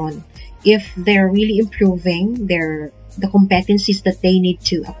observation. If they're really improving the competencies that they need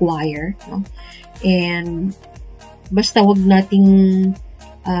to acquire, no? And basta wag nating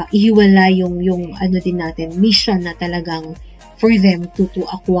ihiwala yung ano din natin, mission na talagang for them to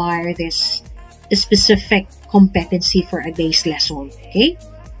acquire this specific competency for a day's lesson, okay?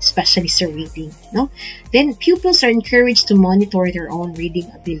 Especially sa reading, no? Then pupils are encouraged to monitor their own reading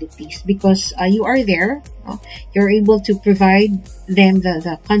abilities because you are there, no? You're able to provide them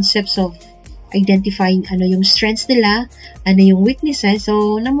the concepts of identifying ano yung strengths nila, ano yung weaknesses,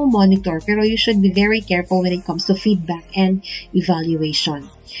 so namo-monitor. Pero you should be very careful when it comes to feedback and evaluation.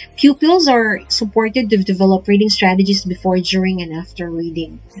 Pupils are supported to develop reading strategies before, during, and after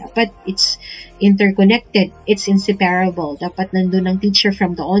reading. Dapat it's interconnected, it's inseparable. Dapat nandun ang teacher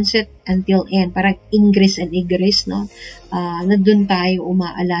from the onset until end. Parang ingress and egress, no? Nandun tayo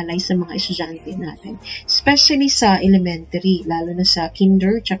umaalalay sa mga estudyante natin. Especially sa elementary, lalo na sa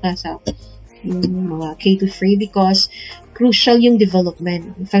kinder, tsaka sa yung mga K-3 because crucial yung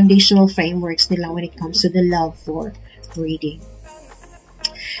development, foundational frameworks nila when it comes to the love for reading.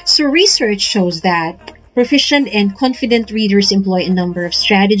 So research shows that proficient and confident readers employ a number of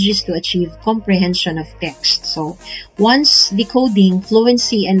strategies to achieve comprehension of text. So once decoding,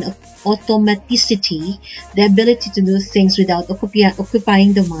 fluency, and automaticity, the ability to do things without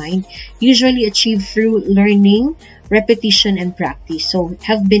occupying the mind, usually achieved through learning, repetition, and practice. So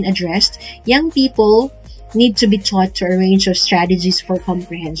have been addressed. Young people need to be taught to a range of strategies for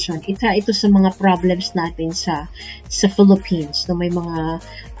comprehension. Ito sa mga problems natin sa Philippines. No, may mga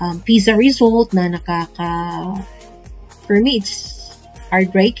PISA result na for me, it's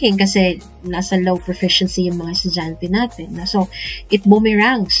heartbreaking kasi nasa low proficiency yung mga estudyante natin. No? So, it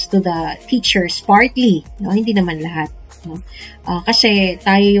boomerangs to the teachers partly. No? Hindi naman lahat. No? Kasi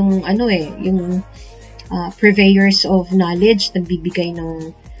tayo yung yung purveyors of knowledge, nagbibigay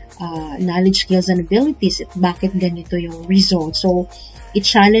ng knowledge, skills, and abilities. Bakit ganito yung result? So, it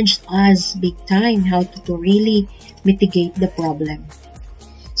challenged us big time how to really mitigate the problem.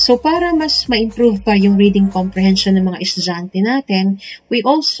 So, para mas ma-improve pa yung reading comprehension ng mga estudyante natin, we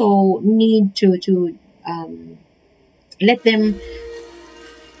also need to let them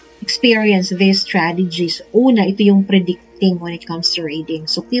experience these strategies. Una, ito yung predicting when it comes to reading.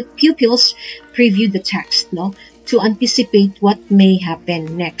 So, pupils preview the text, no? To anticipate what may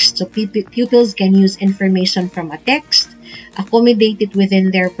happen next. So, pupils can use information from a text, accommodate it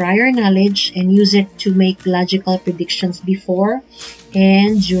within their prior knowledge, and use it to make logical predictions before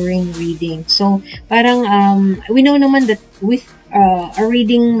and during reading. So, parang we know naman that with a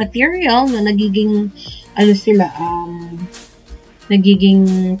reading material na nagiging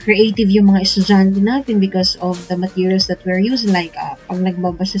nagiging creative yung mga estudyante natin because of the materials that we're using. Like, pag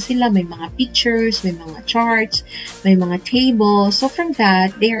nagbabasa sila, may mga pictures, may mga charts, may mga tables. So, from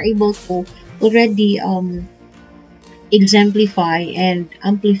that, they are able to already exemplify and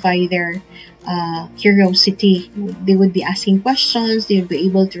amplify their curiosity. They would be asking questions. They would be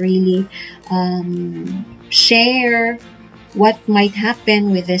able to really share what might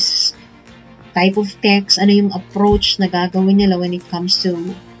happen with this type of text. Ano yung approach na gagawin nila when it comes to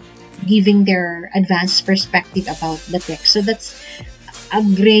giving their advanced perspective about the text. So that's a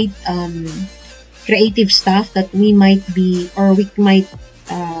great creative stuff that we might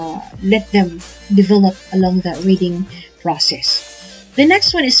let them develop along the reading process. The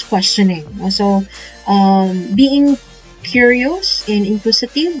next one is questioning. So, being curious and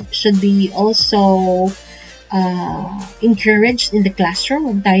inquisitive should be also encouraged in the classroom.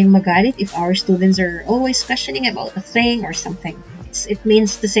 Huwag tayong magalit if our students are always questioning about a thing or something. It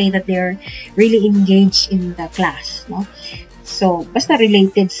means to say that they're really engaged in the class. No? So, basta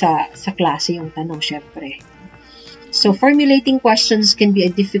related sa klase yung tanong, syempre. So, formulating questions can be a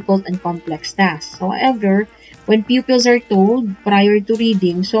difficult and complex task. However, when pupils are told prior to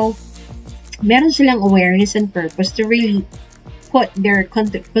reading, so meron silang awareness and purpose to really put their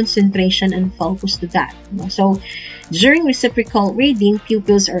concentration and focus to that. No? So, during reciprocal reading,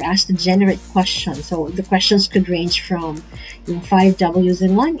 pupils are asked to generate questions. So, the questions could range from yung 5 W's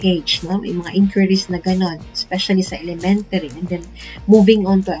and 1 H, no? Yung mga inquiries na ganon, especially sa elementary. And then, moving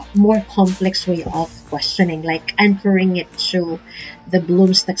on to a more complex way of questioning, like anchoring it to the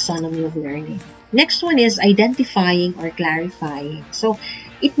Bloom's taxonomy of learning. Next one is identifying or clarifying. So,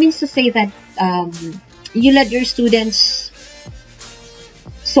 it means to say that you let your students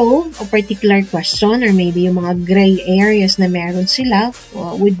solve a particular question, or maybe yung mga gray areas na meron sila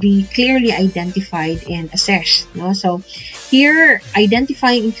would be clearly identified and assessed. No? So, here,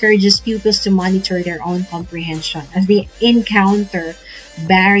 identifying encourages pupils to monitor their own comprehension as they encounter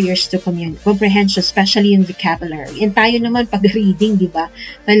barriers to comprehension, especially in vocabulary. And tayo naman pag reading, di ba?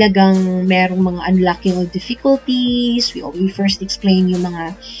 Talagang merong mga unlocking of difficulties. We first explain yung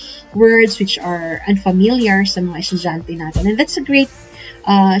mga words which are unfamiliar sa mga estudyante natin. And that's a great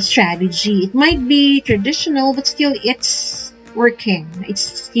strategy. It might be traditional, but still it's working. It's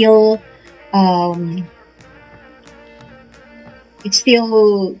still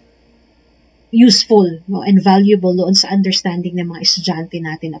useful, no, and valuable doon sa understanding ng mga estudyante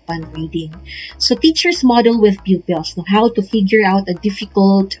natin upon reading. So teachers model with pupils, no, how to figure out a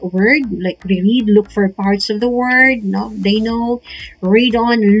difficult word, like read, look for parts of the word, no, they know, read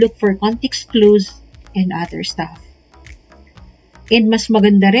on, look for context clues and other stuff. And mas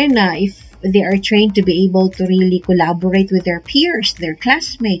maganda rin na if they are trained to be able to really collaborate with their peers, their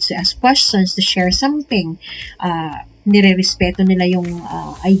classmates, to ask questions, to share something. Nire-respeto nila yung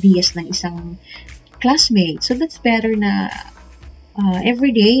ideas ng isang classmate. So that's better na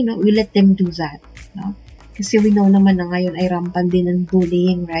every day, no, we let them do that. No? Kasi we know naman na ngayon ay rampant din ng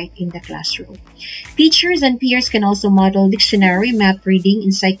bullying, right, in the classroom. Teachers and peers can also model dictionary, map reading,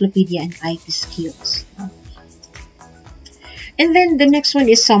 encyclopedia, and IP skills. No? And then the next one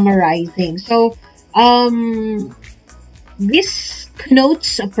is summarizing. So, this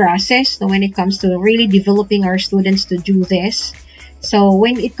connotes a process when it comes to really developing our students to do this. So,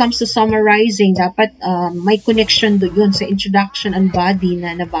 when it comes to summarizing, dapat may connection doon sa introduction and body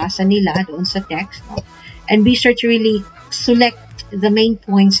na nabasa nila doon sa text. No? And be sure to really select the main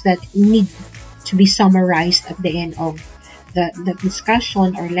points that need to be summarized at the end of the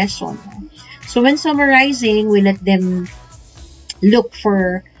discussion or lesson. So when summarizing, we let them look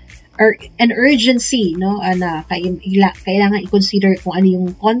for an urgency, no? Na kailangan i-consider kung ano yung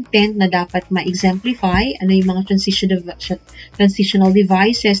content na dapat ma-exemplify, ano yung mga transitional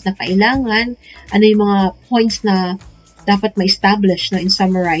devices na kailangan, ano yung mga points na dapat ma-establish, no, in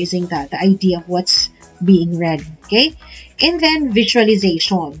summarizing the idea of what's being read. Okay? And then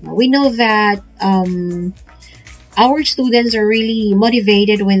visualization. We know that our students are really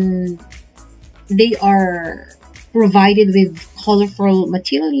motivated when they are provided with colorful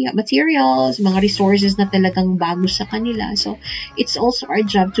materials, mga resources na talagang bago sa kanila. So, it's also our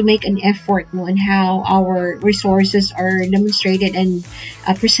job to make an effort, no, on how our resources are demonstrated and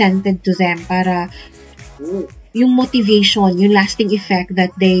presented to them para yung motivation, yung lasting effect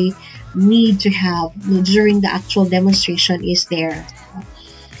that they need to have, no, during the actual demonstration is there.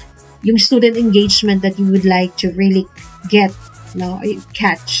 Yung student engagement that you would like to really get, no,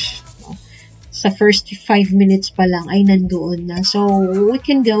 catch, sa first 5 minutes pa lang ay nandoon na. So, we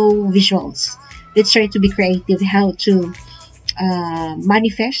can go visuals. Let's try to be creative how to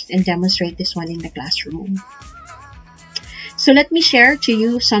manifest and demonstrate this one in the classroom. So, let me share to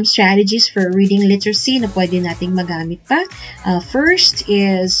you some strategies for reading literacy na pwede nating magamit pa. First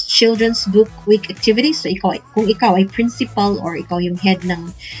is children's book week activities. So, kung ikaw ay principal or ikaw yung head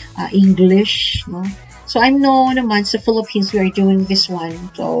ng English, no? So, I know naman sa Philippines we are doing this one.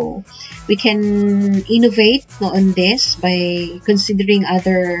 So, we can innovate, no, on this by considering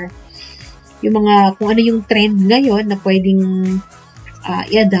yung mga, kung ano yung trend ngayon na pwedeng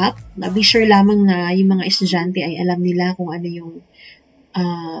i-adapt. Be sure lamang na yung mga estudyante ay alam nila kung ano yung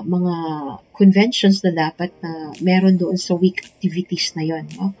mga conventions na dapat na meron doon sa week activities na yun.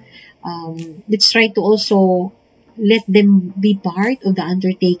 No? Let's try to also let them be part of the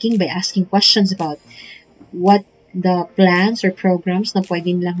undertaking by asking questions about what the plans or programs na pwede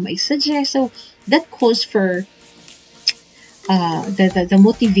nilang mai-suggest. So, that calls for the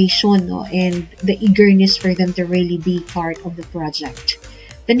motivation, no, and the eagerness for them to really be part of the project.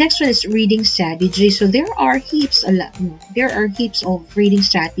 The next one is reading strategy. So there are heaps of reading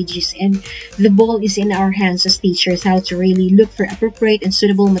strategies, and the ball is in our hands as teachers how to really look for appropriate and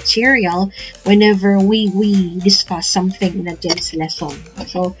suitable material whenever we discuss something in a day's lesson.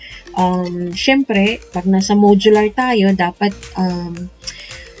 So, syempre, pag nasa modular tayo, dapat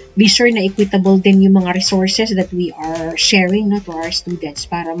be sure na equitable din yung mga resources that we are sharing, no, to our students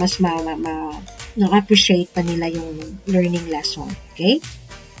para mas na-appreciate pa nila yung learning lesson. Okay?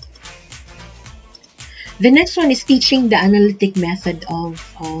 The next one is teaching the analytic method of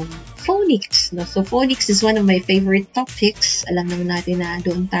phonics. No? So, phonics is one of my favorite topics. Alam naman natin na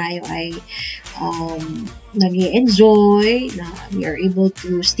doon tayo ay nag-enjoy, na we are able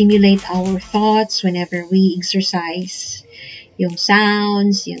to stimulate our thoughts whenever we exercise yung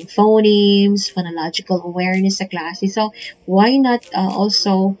sounds, yung phonemes, phonological awareness sa klase. So, why not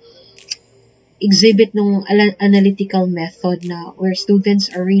also exhibit nung analytical method na where students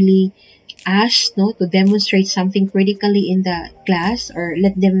are really asked, no, to demonstrate something critically in the class, or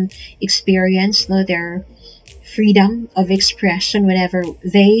let them experience, no, their freedom of expression whenever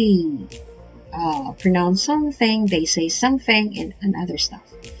they pronounce something, they say something, and other stuff.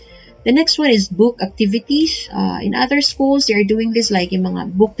 The next one is book activities. In other schools, they are doing this like yung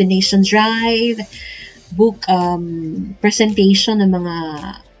mga book donation drive, book presentation ng mga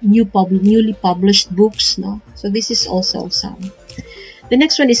newly published books, no. So this is also some. The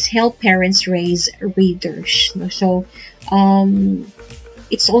next one is help parents raise readers. No? So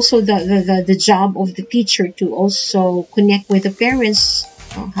it's also the job of the teacher to also connect with the parents.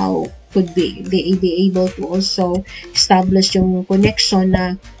 How could they be able to also establish yung connection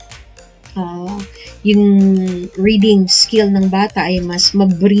na yung reading skill ng bata ay mas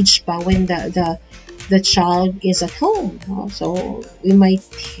ma-bridge pa when the child is at home. So we might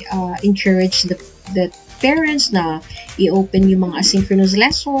encourage the parents na i-open yung mga asynchronous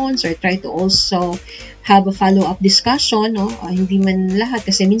lessons, or try to also have a follow-up discussion, no? Hindi man lahat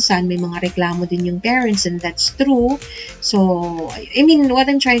kasi minsan may mga reklamo din yung parents, and that's true. So, I mean, what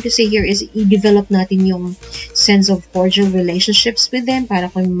I'm trying to say here is i-develop natin yung sense of cordial relationships with them para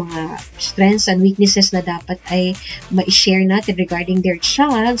kung mga strengths and weaknesses na dapat ay ma-share natin regarding their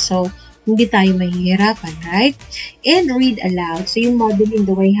child. So, hindi tayo mahihirapan, right? And read aloud. So, yung modeling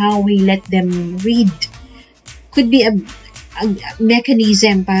the way how we let them read could be a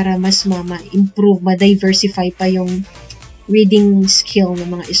mechanism para mas ma-improve, ma-diversify pa yung reading skill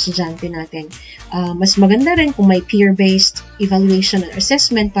ng mga estudyante natin. Mas maganda rin kung may peer-based evaluation and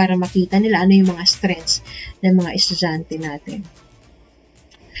assessment para makita nila ano yung mga strengths ng mga estudyante natin.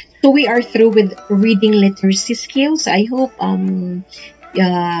 So we are through with reading literacy skills. I hope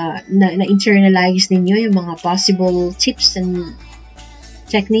na-internalize ninyo yung mga possible tips and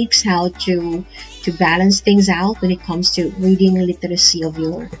techniques how to balance things out when it comes to reading literacy of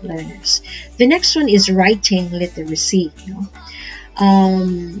your learners. The next one is writing literacy.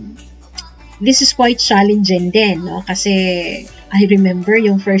 This is quite challenging din, no? Kasi I remember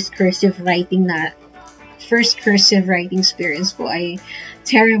yung first cursive writing experience ko ay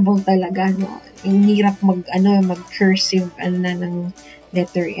terrible talaga, no? Yung hirap mag-cursive ng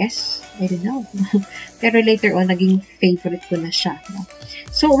letter S. I don't know. Pero later on, naging favorite ko na siya, no?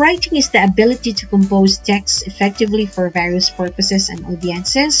 So, writing is the ability to compose text effectively for various purposes and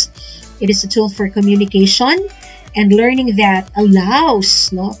audiences. It is a tool for communication and learning that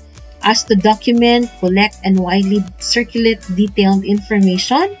allows, no, us to document, collect, and widely circulate detailed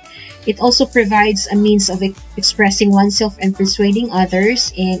information. It also provides a means of expressing oneself and persuading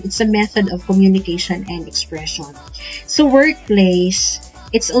others, and it's a method of communication and expression. So, workplace,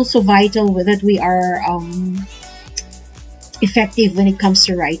 it's also vital that we are effective when it comes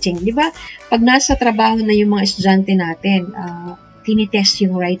to writing. Di ba? Pag nasa trabaho na yung mga estudyante natin, tinitest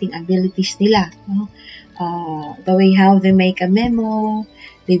yung writing abilities nila. No? The way how they make a memo,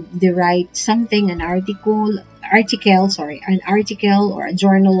 they write something, an article or a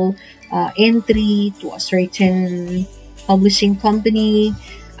journal entry to a certain publishing company,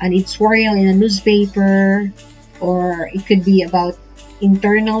 an editorial in a newspaper, or it could be about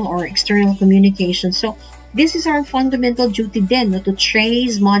internal or external communication. So, this is our fundamental duty then, to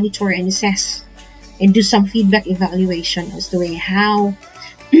trace, monitor, and assess, and do some feedback evaluation as to how,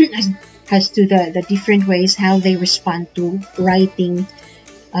 as to the different ways how they respond to writing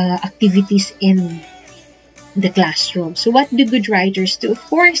activities in the classroom. So what do good writers do? Of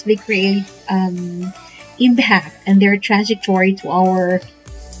course, they create impact and their trajectory to our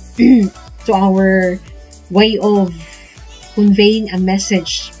to our way of conveying a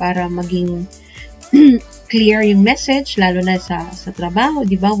message para maging clear yung message, lalo na sa trabaho,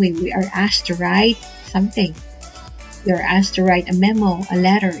 di ba? We are asked to write something. We are asked to write a memo, a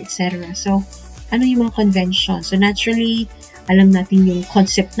letter, etc. So, ano yung mga convention? So, naturally, alam natin yung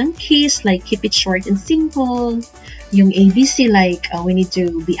concept ng KISS, like keep it short and simple. Yung ABC, like we need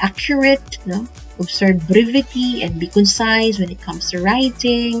to be accurate, no? Observe brevity and be concise when it comes to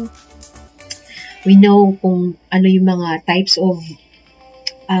writing. We know kung ano yung mga types of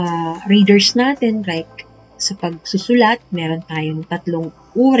readers natin, like sa pagsusulat, meron tayong tatlong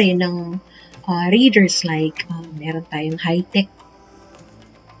uri ng readers, like meron tayong high-tech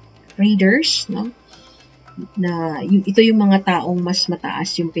readers, no? Ito yung mga taong mas mataas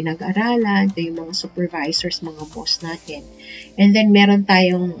yung pinag-aralan, ito yung mga supervisors, mga boss natin. And then meron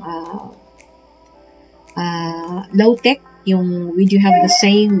tayong low-tech, yung we do have the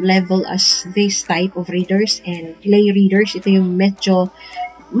same level as this type of readers, and lay readers, ito yung medyo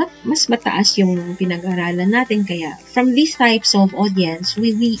mas mataas yung pinag-aralan natin. Kaya from these types of audience,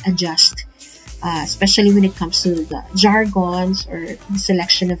 we adjust, especially when it comes to the jargons or the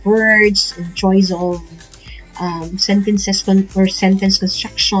selection of words and choice of sentences or sentence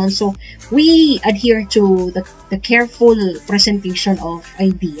construction. So we adhere to the careful presentation of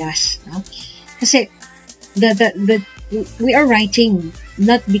ideas, no? Kasi we are writing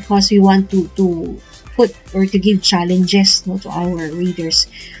not because we want to put or to give challenges, no, to our readers,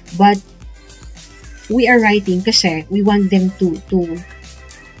 but we are writing kasi we want them to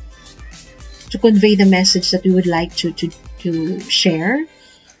convey the message that we would like to share.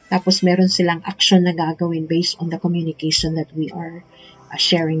 Tapos meron silang action na gagawin based on the communication that we are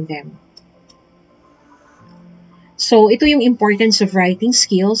sharing them. So, ito yung importance of writing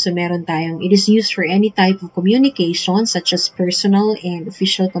skills. So, meron tayong, it is used for any type of communication, such as personal and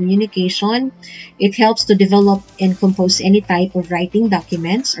official communication. It helps to develop and compose any type of writing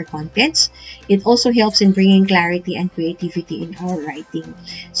documents or contents. It also helps in bringing clarity and creativity in our writing.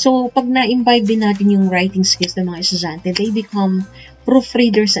 So, pag na-imbibe din natin yung writing skills ng mga estudyante, they become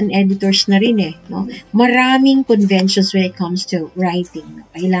proofreaders and editors na rin no? Maraming conventions when it comes to writing.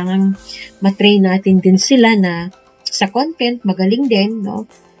 Kailangan matrain natin din sila na sa content, magaling din, no?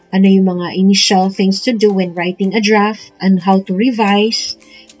 Ano yung mga initial things to do when writing a draft, and how to revise,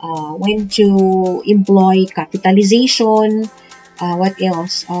 when to employ capitalization, what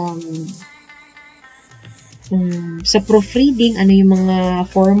else? Sa proofreading, ano yung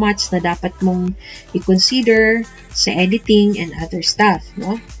mga formats na dapat mong i-consider sa editing and other stuff,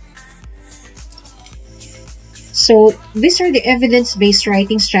 no? So, these are the evidence-based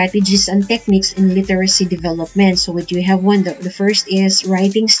writing strategies and techniques in literacy development. So, what you have one, the first is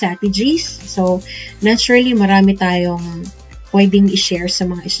writing strategies. So, naturally, marami tayong pwedeng i-share sa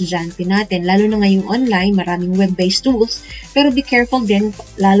mga estudyante natin. Lalo na ngayong online, maraming web-based tools. Pero be careful din,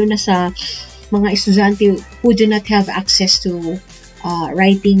 lalo na sa mga estudyante who do not have access to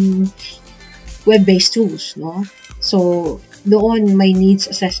writing web-based tools, no? So, doon may needs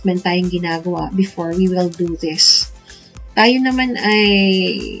assessment tayong ginagawa before we will do this. Tayo naman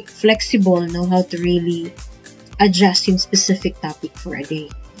ay flexible, know how to really adjust yung specific topic for a day.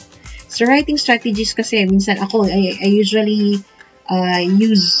 So, writing strategies kasi, minsan ako, I usually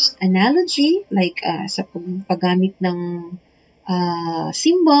use analogy, like sa paggamit ng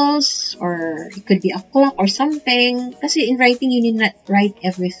symbols, or it could be a clock or something. Kasi in writing, you need not write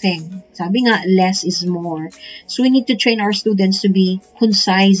everything. Sabi nga, less is more. So, we need to train our students to be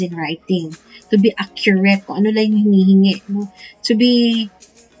concise in writing, to be accurate, kung ano lang yung hinihingi, no? To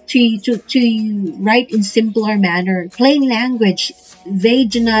write in simpler manner, plain language. They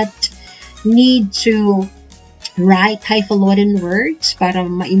do not need to write highfalutin words para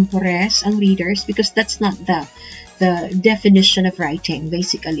ma-impress ang readers, because that's not the definition of writing,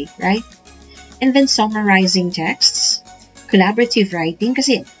 basically, right? And then summarizing texts, collaborative writing,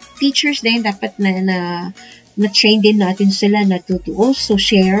 kasi teachers din dapat na-train din natin sila na to also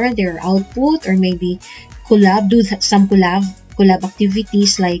share their output, or maybe do some collab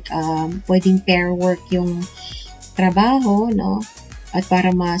activities, like pwedeng pair work yung trabaho, no? At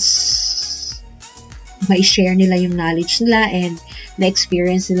para mas ma-share nila yung knowledge nila and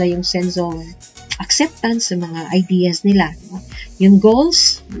na-experience nila yung sense of acceptance sa mga ideas nila. No? Yung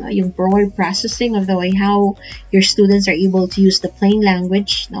goals, no? Yung word processing of the way how your students are able to use the plain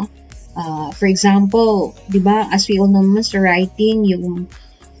language. No? For example, di ba, as we all know naman sa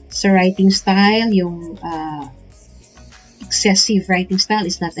writing style, yung excessive writing style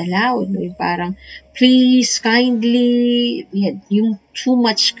is not allowed. No? Yung parang, please, kindly, yung too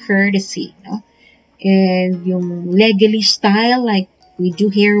much courtesy. No? And yung legally style, like we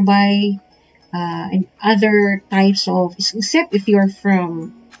do hereby, and other types of, except if you're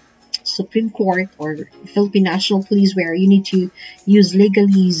from Supreme Court or Philippine National Police, where you need to use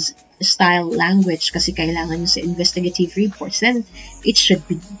legalese style language kasi kailangan sa investigative reports, then it should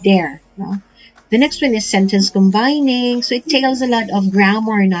be there. No? The next one is sentence combining. So it takes a lot of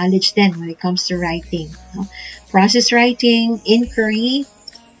grammar knowledge then when it comes to writing. No? Process writing, inquiry.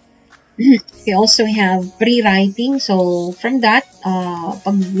 We also have pre-writing. So, from that,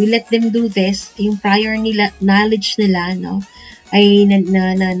 pag we let them do this, yung prior knowledge nila, no, ay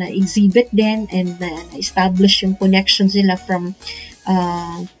na-exhibit din and na-establish yung connections nila from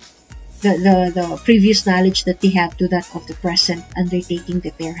the previous knowledge that they have to that of the present undertaking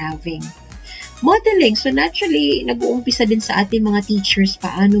that they're having. Modeling. So, naturally, nag-uumpisa din sa ating mga teachers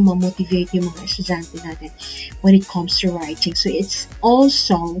paano ma-motivate yung mga estudyante natin when it comes to writing. So, it's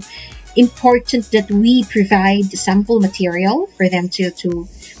also important that we provide sample material for them to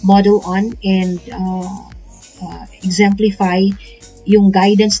model on and exemplify yung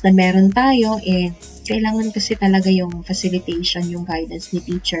guidance na meron tayo, and kailangan kasi talaga yung facilitation, yung guidance ni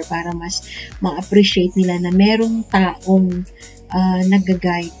teacher para mas ma-appreciate nila na merong taong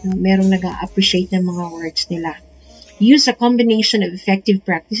nag-guide, no? Merong nag-appreciate ng mga words nila. Use a combination of effective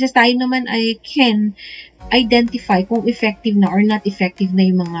practices. Tayo naman ay can identify kung effective na or not effective na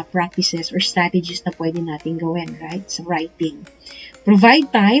yung mga practices or strategies na pwede natin gawin, right? So, writing. Provide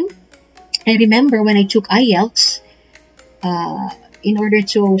time. I remember when I took IELTS, in order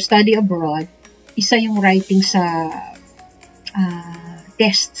to study abroad, isa yung writing sa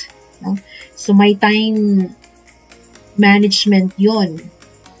test. No? So, may time management yon.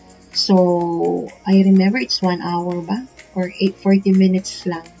 So, I remember it's 1 hour ba? Or 40 minutes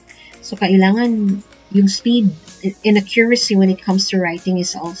lang. So, kailangan yung speed and accuracy when it comes to writing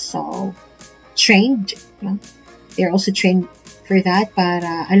is also trained. No? They're also trained for that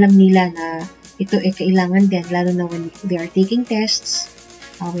para alam nila na ito kailangan din, lalo na when they are taking tests,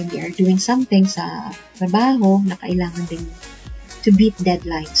 when they are doing something sa trabaho, na kailangan din to beat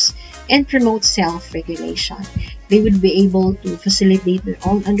deadlines and promote self-regulation. They would be able to facilitate their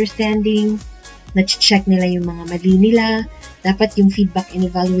own understanding, na-check nila yung mga mali nila. Dapat yung feedback and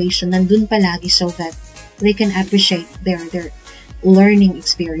evaluation nandun palagi so that they can appreciate their learning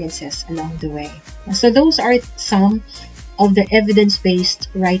experiences along the way. So those are some of the evidence-based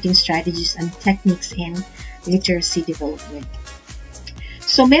writing strategies and techniques in literacy development.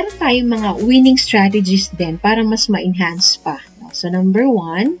 So meron tayong mga winning strategies din para mas ma-enhance pa. So number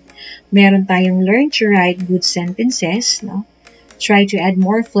 1, meron tayong learn to write good sentences. No? Try to add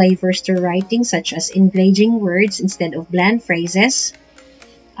more flavors to writing, such as engaging words instead of bland phrases.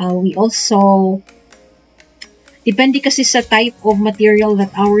 We also, depende kasi sa type of material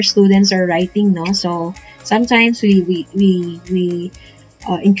that our students are writing, no? So Sometimes we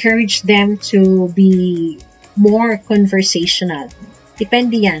encourage them to be more conversational.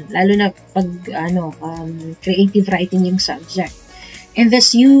 Depende yan, lalo na pag creative writing yung subject. And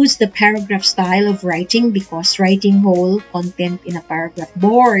thus use the paragraph style of writing because writing whole content in a paragraph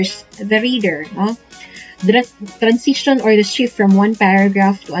bores the reader. No? The transition or the shift from one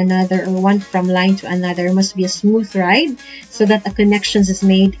paragraph to another or one from line to another must be a smooth ride so that a connection is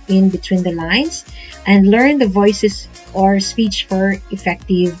made in between the lines, and learn the voices or speech for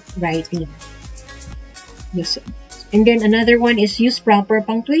effective writing. Yes. And then another one is use proper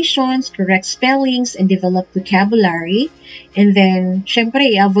punctuations, correct spellings, and develop vocabulary. And then, syempre,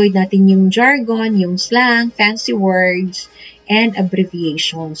 avoid natin yung jargon, yung slang, fancy words, and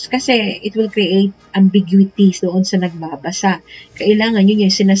abbreviations. Kasi it will create ambiguities doon sa nagbabasa. Kailangan yun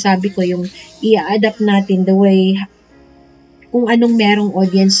yung sinasabi ko, yung i-adapt natin the way kung anong merong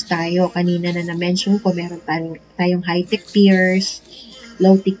audience tayo. Kanina na na-mention ko, meron tayong high-tech peers,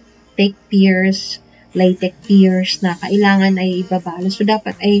 low-tech peers, LaTeX peers na kailangan ay ibabalance. So,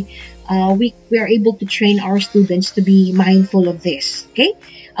 dapat ay we are able to train our students to be mindful of this. Okay?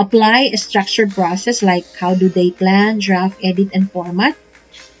 Apply a structured process like how do they plan, draft, edit, and format.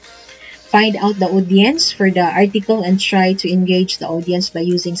 Find out the audience for the article and try to engage the audience by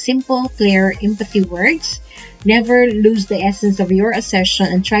using simple, clear, empathy words. Never lose the essence of your session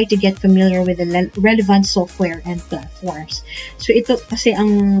and try to get familiar with the relevant software and platforms. So ito kasi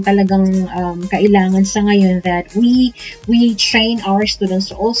ang talagang kailangan sa ngayon, that we train our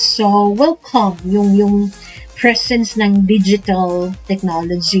students to also welcome yung presence ng digital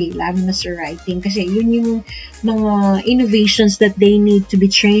technology, lalo na sa writing. Kasi yun yung mga innovations that they need to be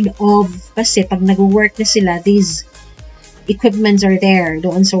trained of. Kasi pag nag-work na sila, these equipments are there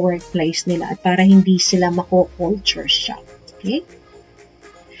doon sa workplace nila, at para hindi sila mako-culture shock. Okay?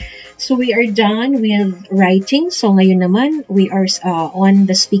 So we are done with writing. So ngayon naman, we are on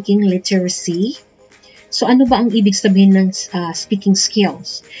the speaking literacy. So ano ba ang ibig sabihin ng speaking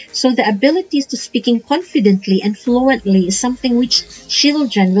skills? So the abilities to speaking confidently and fluently is something which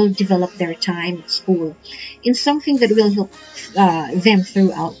children will develop their time at school, in something that will help them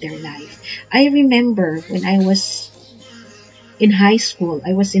throughout their life. I remember when I was in high school,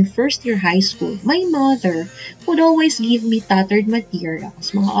 I was in first year high school, my mother would always give me tattered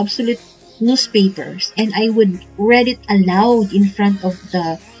materials, mga obsolete newspapers, and I would read it aloud in front of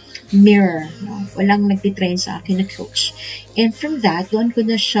the mirror. No? Walang nagtitrain sa akin na coach. And from that, doon ko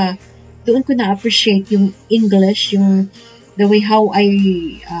na appreciate yung English, yung the way how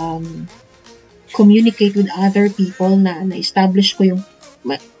I communicate with other people, na establish ko yung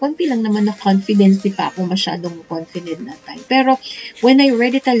konti lang naman na confidence, di pa ako masyadong confident na time. Pero when I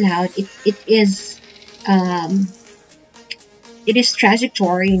read it aloud, it is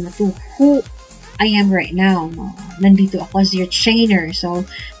trajectory to who I am right now. No? Nandito ako as your trainer. So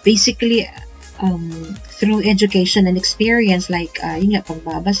basically, through education and experience, like yun nga,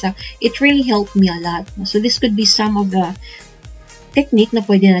 pagbabasa, it really helped me a lot. So this could be some of the technique na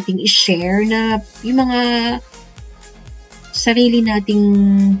pwede nating i-share, na yung mga sarili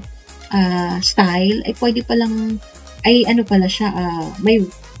nating style ay pwede palang may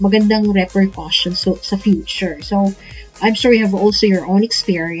magandang repercussions sa future. So I'm sure you have also your own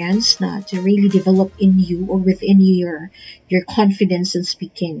experience na to really develop in you or within you your confidence in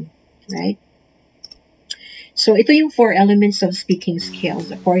speaking, right? So ito yung 4 elements of speaking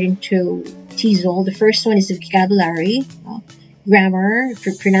skills according to TESOL. The first one is vocabulary, grammar,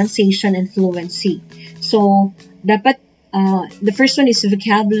 pronunciation, and fluency. So dapat the first one is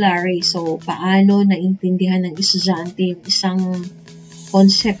vocabulary. So, paano naintindihan ng estudyante yung isang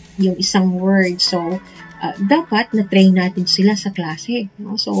concept, yung isang word. So, dapat na-train natin sila sa klase.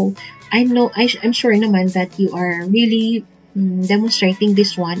 No? So, I'm sure naman that you are really demonstrating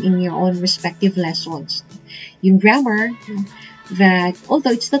this one in your own respective lessons. Yung grammar, that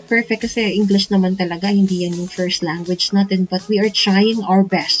although it's not perfect kasi English naman talaga, hindi yan yung first language natin, but we are trying our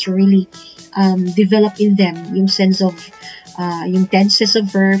best to really develop in them yung sense of yung tenses of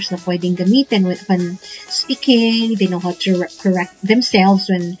verbs na pwedeng gamitin when speaking. They know how to correct themselves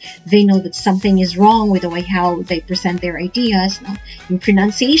when they know that something is wrong with the way how they present their ideas. No? Yung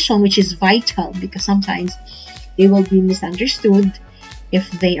pronunciation, which is vital because sometimes they will be misunderstood if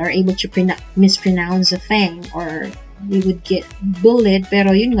they are able to mispronounce a thing, or they would get bullied.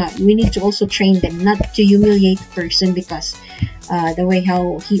 Pero yun nga, we need to also train them not to humiliate the person because the way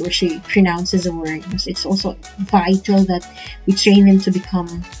how he or she pronounces a word. It's also vital that we train them to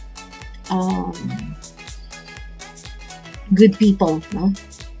become good people. No?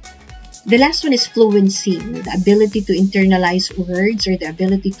 The last one is fluency, the ability to internalize words or the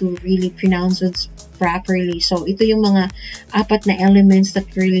ability to really pronounce properly. So, ito yung mga 4 na elements that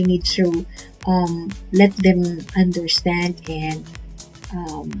really need to let them understand and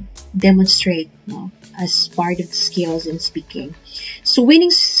demonstrate, no, as part of the skills in speaking. So,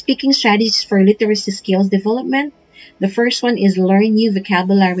 winning speaking strategies for literacy skills development. The first one is learn new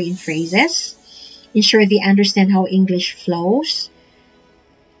vocabulary and phrases. Ensure they understand how English flows.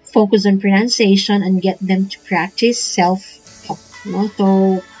 Focus on pronunciation and get them to practice self-talk. No? So,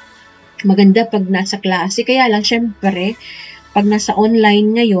 maganda pag nasa klase. Kaya lang, syempre, pag nasa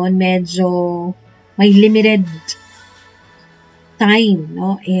online ngayon, medyo may limited time.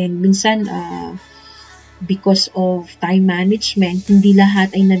 No? And minsan, because of time management, hindi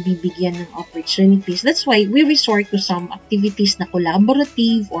lahat ay nabibigyan ng opportunities. That's why we resort to some activities na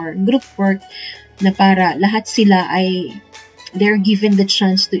collaborative or group work na para lahat sila ay they're given the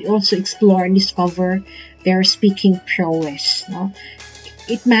chance to also explore and discover their speaking prowess. No?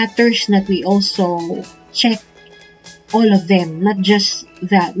 It matters that we also check all of them, not just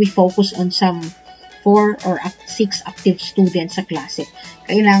that we focus on some 4 or 6 active students sa klase.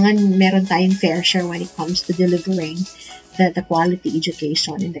 Kailangan meron tayong fair share when it comes to delivering the quality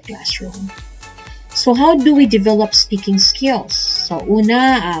education in the classroom. So how do we develop speaking skills? So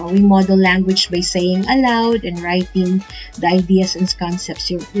una, we model language by saying aloud and writing the ideas and concepts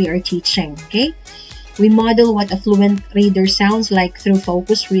we are teaching. Okay? We model what a fluent reader sounds like through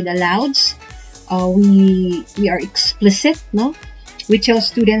focused read alouds. We are explicit, no? We tell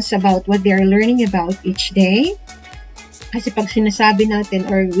students about what they are learning about each day. Kasi pag sinasabi natin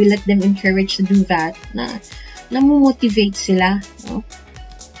or we let them encourage to do that, namomotivate sila, no?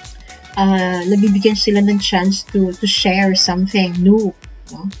 Nabibigyan sila ng chance to share something new,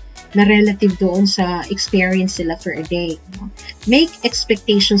 no? Na relative doon sa experience sila for a day. No? Make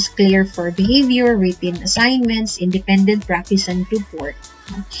expectations clear for behavior, written assignments, independent practice, and group work.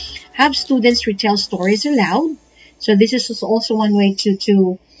 No? Have students retell stories aloud. So this is also one way to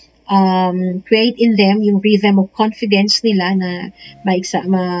create in them yung rhythm of confidence nila na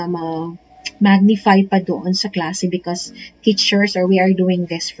magnify pa doon sa klase because teachers or we are doing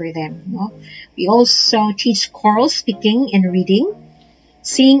this for them. No? We also teach choral speaking and reading,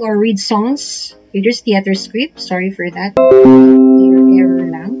 sing or read songs, readers theater script, sorry for that, error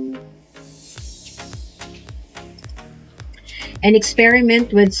lang. And experiment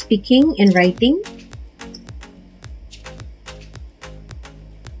with speaking and writing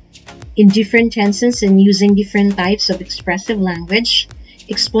in different tenses and using different types of expressive language.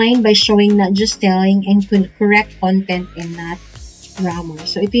 Explain by showing, not just telling, and correct content and not grammar.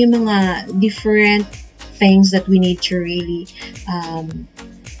 So, ito yung mga different things that we need to really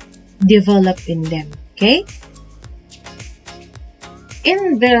develop in them. Okay?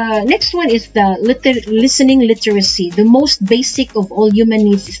 And the next one is the listening literacy. The most basic of all human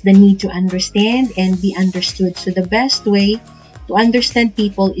needs is the need to understand and be understood. So, the best way to understand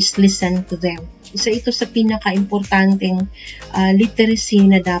people is listen to them. Isa ito sa pinaka-importanteng literacy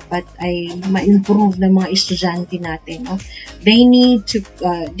na dapat ay ma-improve ng mga estudyante natin. No? They need to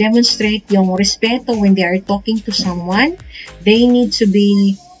demonstrate yung respeto when they are talking to someone. They need to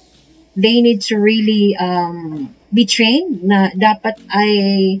really be trained na dapat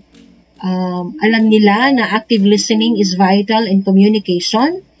ay alam nila na active listening is vital in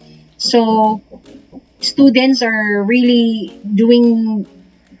communication. So, students are really doing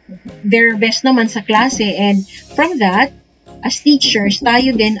their best naman sa klase, and from that, as teachers,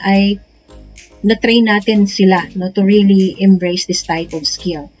 tayo din ay na-train natin sila, no, to really embrace this type of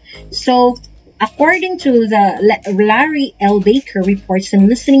skill. So, according to the Larry L. Baker reports on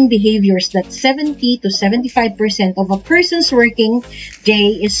listening behaviors that 70 to 75% of a person's working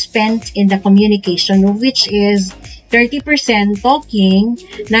day is spent in the communication, which is 30% talking,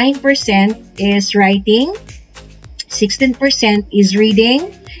 9% is writing, 16% is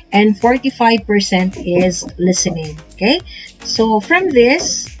reading, and 45% is listening. Okay? So, from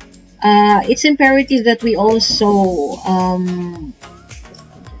this, it's imperative that we also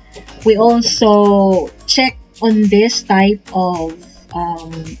check on this type of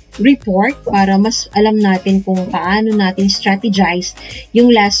report para mas alam natin kung paano natin strategize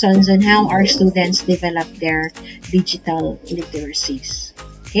yung lessons on how our students develop their digital literacies.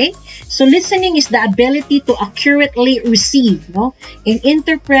 Okay? So, listening is the ability to accurately receive, no, and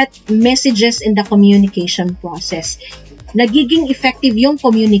interpret messages in the communication process. Nagiging effective yung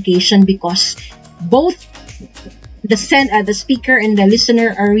communication because both the speaker and the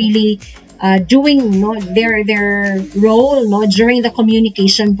listener are really doing, no, their role, no, during the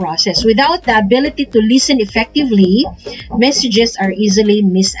communication process. Without the ability to listen effectively, messages are easily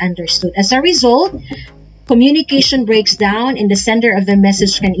misunderstood. As a result, communication breaks down and the sender of the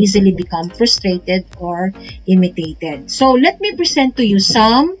message can easily become frustrated or imitated. So let me present to you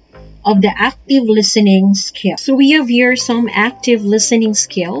some of the active listening skills. So we have here some active listening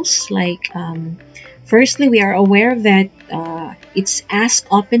skills, like firstly, we are aware that it's ask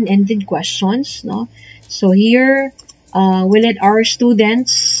open-ended questions. No? So here, we let our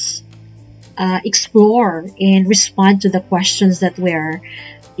students explore and respond to the questions that we're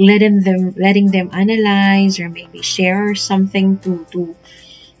letting them analyze, or maybe share something to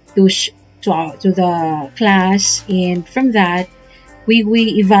the class, and from that we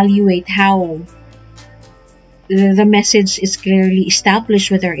evaluate how the message is clearly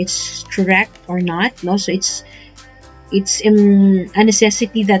established, whether it's correct or not. No, so it's a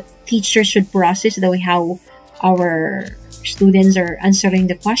necessity that teachers should process the way how our students are answering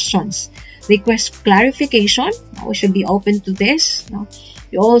the questions. Request clarification. We should be open to this. No?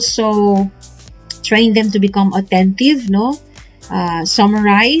 We also train them to become attentive. No?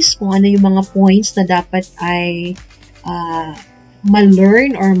 Summarize kung ano yung mga points na dapat ay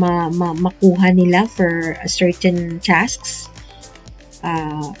ma-learn or makuha nila for certain tasks.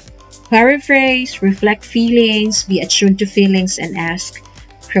 Paraphrase, reflect feelings, be attuned to feelings, and ask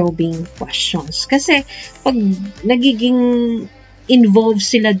probing questions. Kasi pag nagiging involved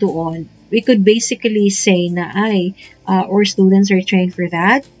sila doon, we could basically say na our students are trained for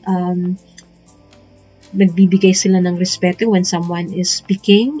that. Nagbibigay sila ng respeto when someone is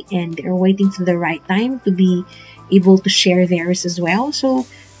speaking, and they're waiting for the right time to be able to share theirs as well. So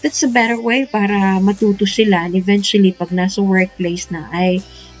that's a better way para matuto sila, and eventually pag nasa workplace na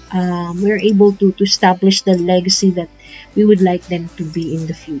we're able to establish the legacy that we would like them to be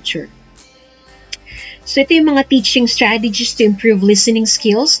in the future. So ito yung mga teaching strategies to improve listening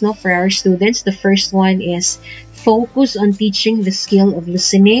skills, no, for our students. The first one is focus on teaching the skill of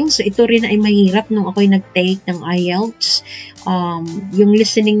listening. So ito rin ay mahirap nung ako'y nag-take ng IELTS. Yung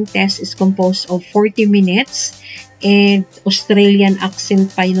listening test is composed of 40 minutes and Australian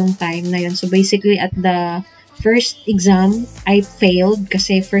accent pa yung time na yun. So basically at the first exam, I failed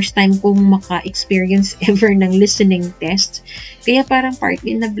kasi first time kong maka-experience ever ng listening test. Kaya parang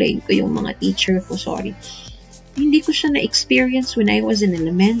partly na-blame ko yung mga teacher ko, sorry. Hindi ko siya na-experience when I was in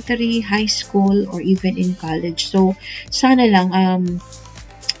elementary, high school, or even in college. So, sana lang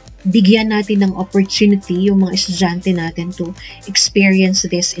bigyan natin ng opportunity yung mga estudyante natin to experience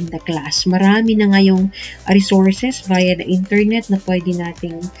this in the class. Marami na ngayong resources via the internet na pwede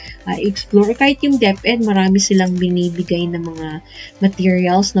nating explore. Kahit yung DepEd, marami silang binibigay na mga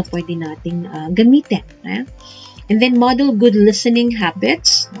materials na pwede nating gamitin. And then model good listening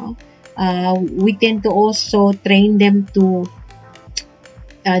habits. No? We tend to also train them to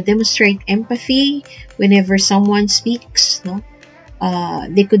demonstrate empathy whenever someone speaks. No?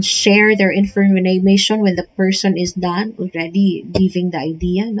 They could share their information when the person is done already giving the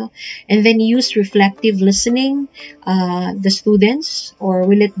idea, no? And then use reflective listening. The students, or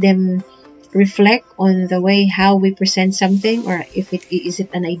we let them reflect on the way how we present something, or if it is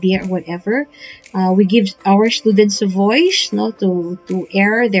an idea or whatever. We give our students a voice, no, to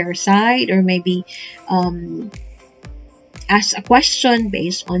air their side, or maybe ask a question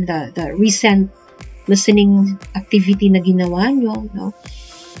based on the recent listening activity na ginawa nyo, no?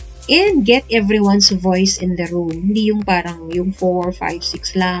 And get everyone's voice in the room. Hindi yung parang yung 4, 5,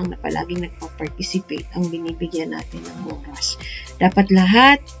 6 lang na palaging nagpa-participate ang binibigyan natin ng oras. Dapat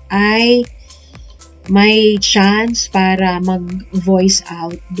lahat ay may chance para mag-voice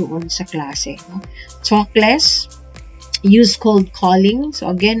out doon sa klase, no? Talk less. Use cold calling.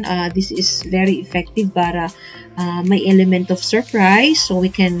 So again, this is very effective para may element of surprise, so we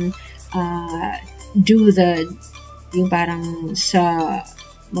can do yung parang sa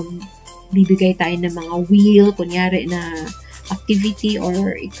magbibigay tayo ng mga wheel, kunyari na activity,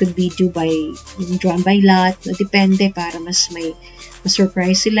 or it could be drawn by lot. Depende para mas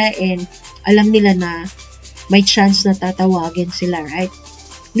surprise sila and alam nila na may chance na tatawagin sila, right?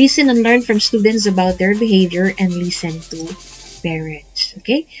 Listen and learn from students about their behavior and listen to parents.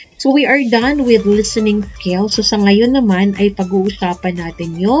 Okay? So we are done with listening skills. So sa ngayon naman ay pag-uusapan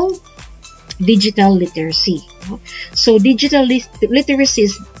natin yung digital literacy. So digital literacy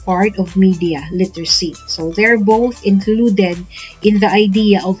is part of media literacy. So they're both included in the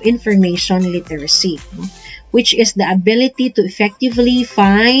idea of information literacy, which is the ability to effectively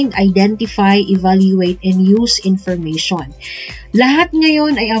find, identify, evaluate, and use information. Lahat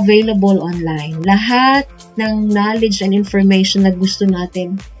ngayon ay available online. Lahat ng knowledge and information na gusto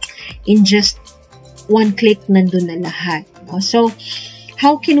natin, in just one click, nandun na lahat. So,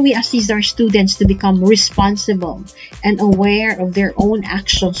 How can we assist our students to become responsible and aware of their own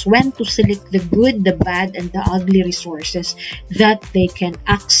actions, when to select the good, the bad, and the ugly resources that they can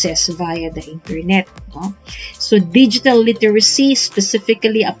access via the internet? No? So digital literacy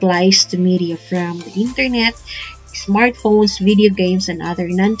specifically applies to media from the internet, smartphones, video games, and other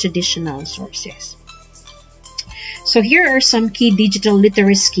non-traditional sources. So here are some key digital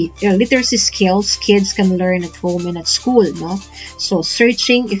literacy skills kids can learn at home and at school, no? So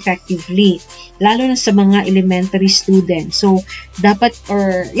searching effectively, lalo na sa mga elementary students. So dapat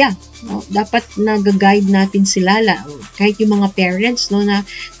dapat nag-guide natin sila, kahit yung mga parents, no, na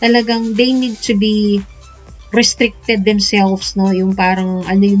talagang they need to be restricted themselves, no, yung parang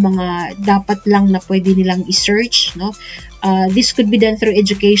ano yung mga dapat lang na pwede nilang i-search, no. This could be done through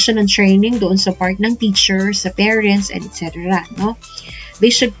education and training doon sa part ng teachers, sa parents, and etc. No?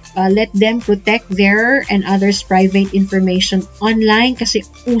 They should let them protect their and others' private information online, kasi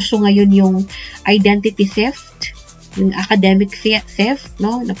uso ngayon yung identity theft, yung academic theft,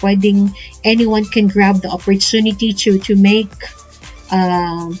 no? Na pwedeng anyone can grab the opportunity to make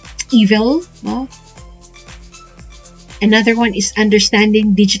evil, no? Another one is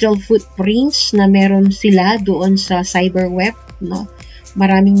understanding digital footprints na meron sila doon sa cyberweb, no?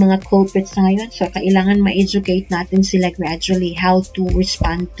 Maraming mga culprits ngayon, so kailangan ma-educate natin sila gradually how to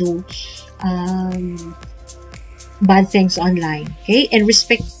respond to bad things online, okay? And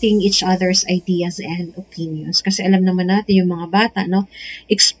respecting each other's ideas and opinions. Kasi alam naman natin yung mga bata, no?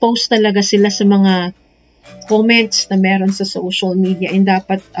 Exposed talaga sila sa mga comments na meron sa social media, and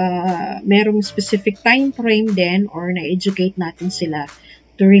dapat merong specific time frame din, or na-educate natin sila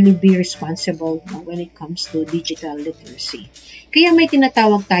to really be responsible, no, when it comes to digital literacy. Kaya may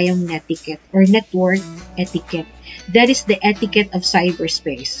tinatawag tayong netiquette or network etiquette. That is the etiquette of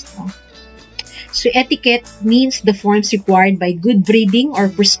cyberspace. No? So etiquette means the forms required by good breeding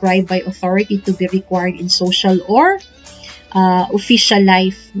or prescribed by authority to be required in social or official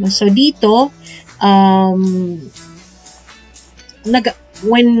life. No? So dito,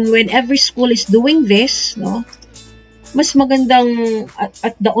 when every school is doing this, no, mas magandang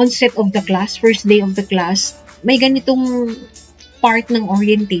at the onset of the class, first day of the class, may ganitong part ng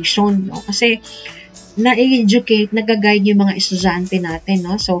orientation, no, kasi na-educate, nag-guide yung mga estudyante natin,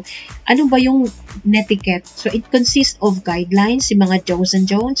 no. So ano ba yung netiquette? So it consists of guidelines, yung mga do's and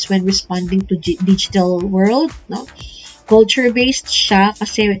don'ts when responding to digital world, no. Culture-based siya,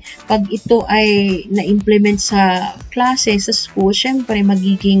 kasi pag ito ay na-implement sa klase, sa school, syempre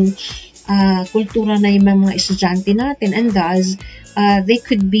magiging kultura na yung mga estudyante natin, and thus, they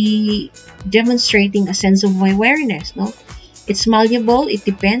could be demonstrating a sense of awareness, no? It's malleable, it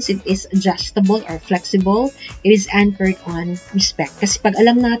depends, it is adjustable or flexible, it is anchored on respect. Kasi pag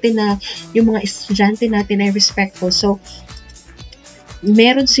alam natin na yung mga estudyante natin ay respectful, so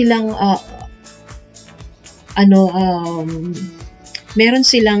meron silang meron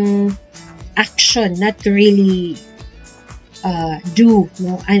silang action not to really do,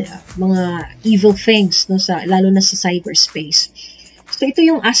 no, mga evil things, no, lalo na sa cyberspace. So ito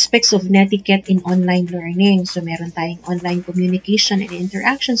yung aspects of netiquette in online learning. So meron tayong online communication and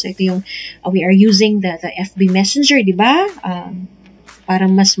interaction. So ito yung we are using the FB Messenger, di ba? Para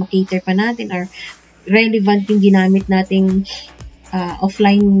mas makater pa natin, or relevant yung ginamit nating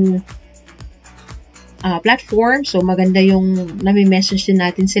offline platform. So maganda yung nami-message din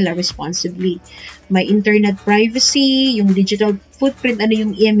natin sila responsibly. May internet privacy, yung digital footprint, ano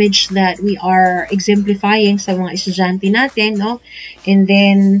yung image that we are exemplifying sa mga estudyante natin, no? And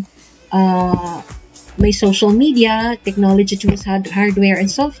then may social media, technology tools, hardware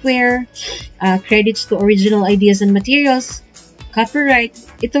and software, credits to original ideas and materials, copyright.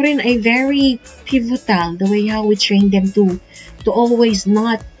 Ito rin ay very pivotal, the way how we train them to always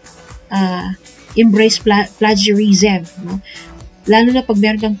not embrace plagiarism, no? Lalo na pag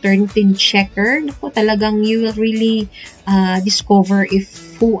meron kang Turnitin checker, naku, talagang you will really discover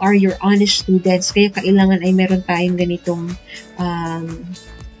if who are your honest students. Kaya kailangan ay meron tayong ganitong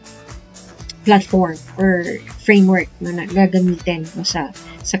platform or framework na gagamitin, no, sa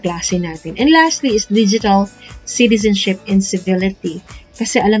klase natin. And lastly is digital citizenship and civility.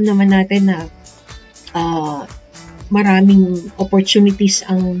 Kasi alam naman natin na maraming opportunities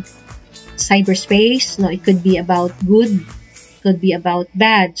ang cyberspace, no? It could be about good, could be about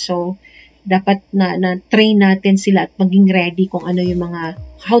bad. So dapat na train natin sila at maging ready kung ano yung mga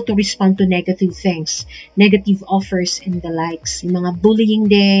how to respond to negative things, negative offers and the likes. Yung mga bullying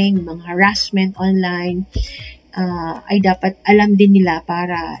din, yung mga harassment online, ay dapat alam din nila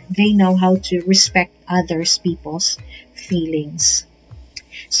para they know how to respect others people's feelings.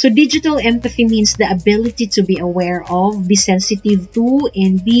 So digital empathy means the ability to be aware of, be sensitive to,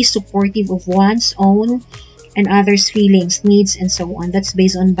 and be supportive of one's own and others' feelings, needs, and so on. That's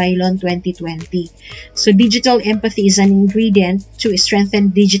based on Bailon 2020. So digital empathy is an ingredient to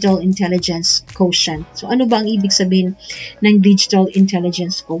strengthen digital intelligence quotient. So ano ba ang ibig sabihin ng digital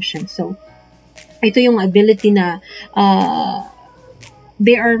intelligence quotient? So ito yung ability na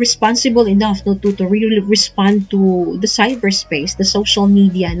they are responsible enough to really respond to the cyberspace, the social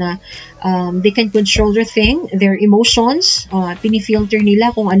media na they can control their emotions, pinifilter nila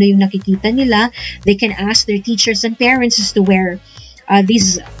kung ano yung nakikita nila. They can ask their teachers and parents as to where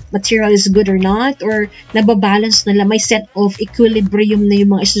this material is good or not, or nababalance nila, may set of equilibrium na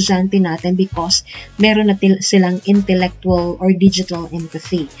yung mga estudyante natin because meron na silang intellectual or digital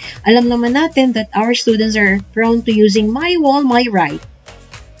empathy. Alam naman natin that our students are prone to using my wall, my right.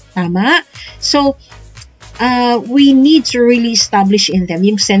 Tama? So, we need to really establish in them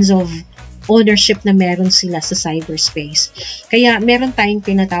yung sense of ownership na meron sila sa cyberspace. Kaya meron tayong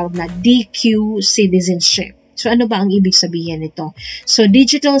tinatawag na DQ citizenship. So, ano ba ang ibig sabihin nito? So,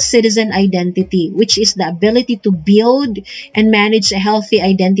 digital citizen identity, which is the ability to build and manage a healthy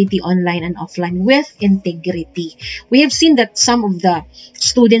identity online and offline with integrity. We have seen that some of the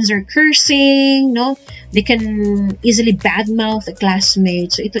students are cursing, no? They can easily badmouth a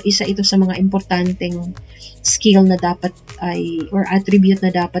classmate. So, isa ito sa mga importanteng skill na dapat or attribute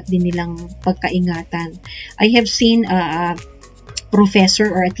na dapat din nilang pagkaingatan. I have seen a professor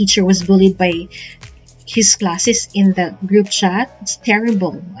or a teacher was bullied by his classes in the group chat. It's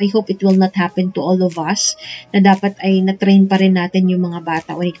terrible. I hope it will not happen to all of us, na dapat ay na-train pa rin natin yung mga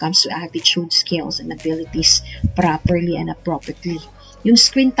bata when it comes to attitude, skills, and abilities properly and appropriately. Yung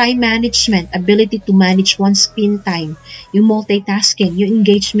screen time management, ability to manage one's screen time, yung multitasking, yung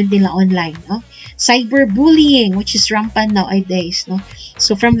engagement nila online, no? Cyberbullying, which is rampant nowadays, no?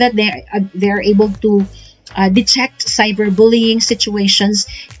 So from that, they are able to detect cyberbullying situations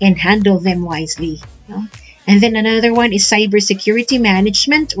and handle them wisely. No? And then another one is cybersecurity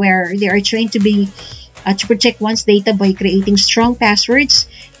management, where they are trained to protect one's data by creating strong passwords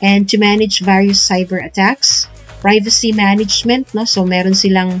and to manage various cyber attacks. Privacy management, no? So meron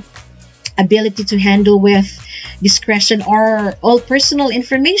silang ability to handle with discretion or all personal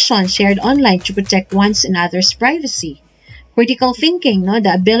information shared online to protect one's and others' privacy. Critical thinking, no?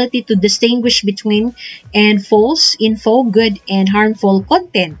 The ability to distinguish between and false info, good and harmful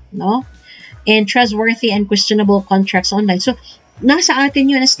content, no? And trustworthy and questionable contracts online. So, nasa atin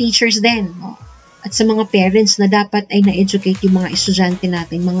yun as teachers din, no? At sa mga parents na dapat ay na-educate yung mga estudyante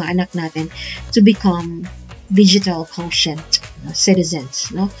natin, mga anak natin to become digital quotient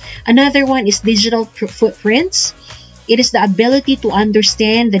citizens, no? Another one is digital footprints. It is the ability to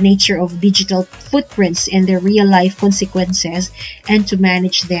understand the nature of digital footprints and their real-life consequences and to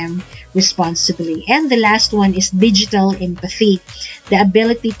manage them responsibly. And the last one is digital empathy, the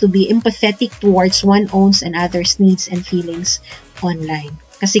ability to be empathetic towards one's own and others' needs and feelings online.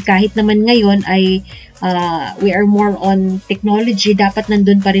 Kasi kahit naman ngayon ay we are more on technology, dapat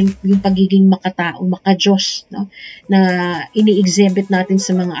nandun pa rin yung pagiging makatao, makajos, no? Na ini-exhibit natin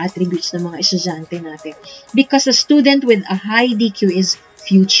sa mga attributes ng mga estudyante natin. Because a student with a high DQ is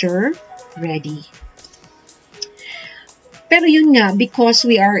future ready. Pero yun nga, because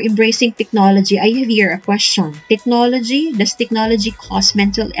we are embracing technology, I have here a question. Does technology cause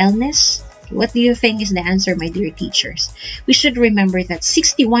mental illness? What do you think is the answer, my dear teachers? We should remember that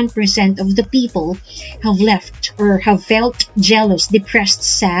 61% of the people have left or have felt jealous, depressed,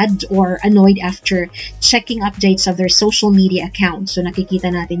 sad, or annoyed after checking updates of their social media accounts. So nakikita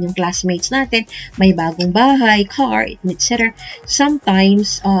natin yung classmates natin, may bagong bahay, car, etc.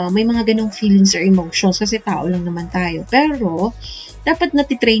 Sometimes, may mga ganong feelings or emotions kasi tao lang naman tayo. Pero, dapat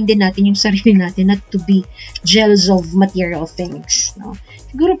natitrain din natin yung sarili natin not to be jealous of material things, no?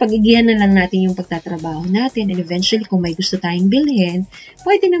 Siguro pag-igihan na lang natin yung pagtatrabaho natin and eventually kung may gusto tayong bilhin,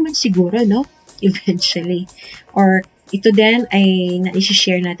 pwede naman siguro, no? Eventually. Or ito din ay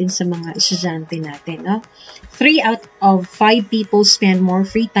na-share natin sa mga estudyante natin, no? 3 out of 5 people spend more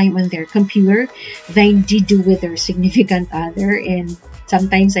free time on their computer than they do with their significant other, and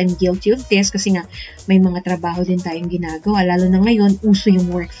sometimes I'm guilty of this kasi nga may mga trabaho din tayong ginagawa, lalo na ngayon, uso yung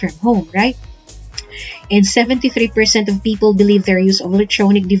work from home, right? And 73% of people believe their use of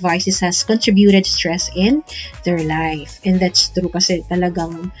electronic devices has contributed stress in their life. And that's true kasi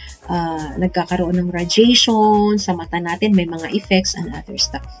talagang nagkakaroon ng radiation sa mata natin, may mga effects and other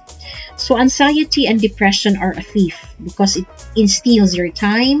stuff. So anxiety and depression are a thief because it steals your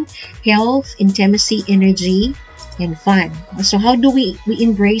time, health, intimacy, energy, and fun. So how do we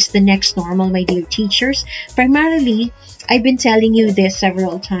embrace the next normal, my dear teachers? Primarily, I've been telling you this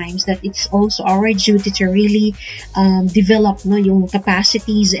several times that it's also our duty to really develop yung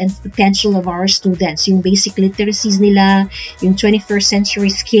capacities and potential of our students, yung basic literacies nila, yung 21st century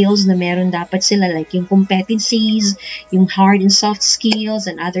skills na meron dapat sila, like yung competencies, yung hard and soft skills,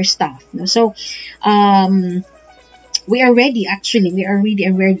 and other stuff. So, we are ready, actually. We are ready,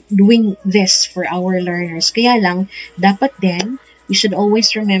 and we're doing this for our learners. Kaya lang, dapat din, we should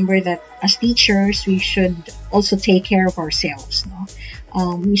always remember that as teachers, we should also take care of ourselves. No?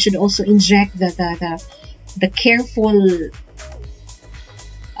 We should also inject the careful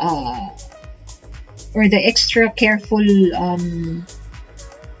or the extra careful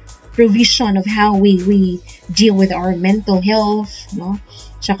provision of how we deal with our mental health, no?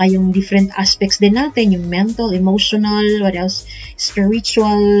 Tsaka yung different aspects din natin, yung mental, emotional, what else,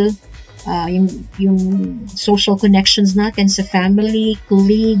 spiritual, yung social connections natin sa family,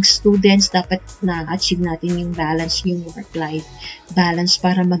 colleagues, students, dapat na-achieve natin yung balance, yung work-life balance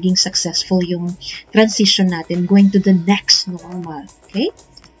para maging successful yung transition natin going to the next normal. Okay?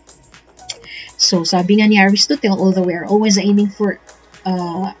 So, sabi nga ni Aristotle, although we are always aiming for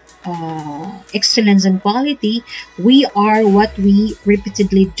excellence and quality, we are what we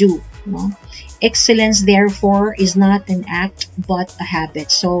repeatedly do. No? Excellence, therefore, is not an act but a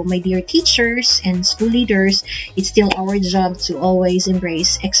habit. So, my dear teachers and school leaders, it's still our job to always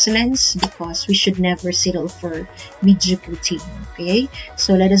embrace excellence because we should never settle for mediocrity. Okay?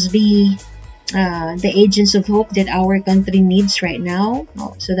 So, let us be the agents of hope that our country needs right now,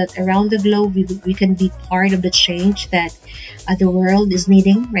 so that around the globe we can be part of the change that the world is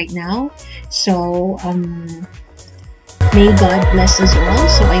needing right now. So may God bless us all.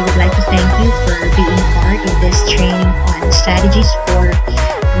 So I would like to thank you for being part of this training on strategies for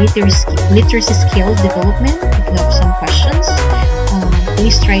literacy skills development. If you have some questions,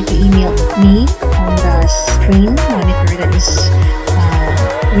 please try to email me on the screen monitor that is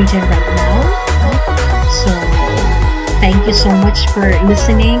written right now. So thank you so much for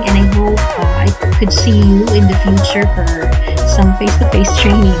listening, and I hope I could see you in the future for some face-to-face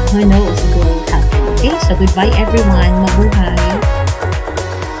training. Who knows, it will happen. Okay, so goodbye everyone. Mabuhay.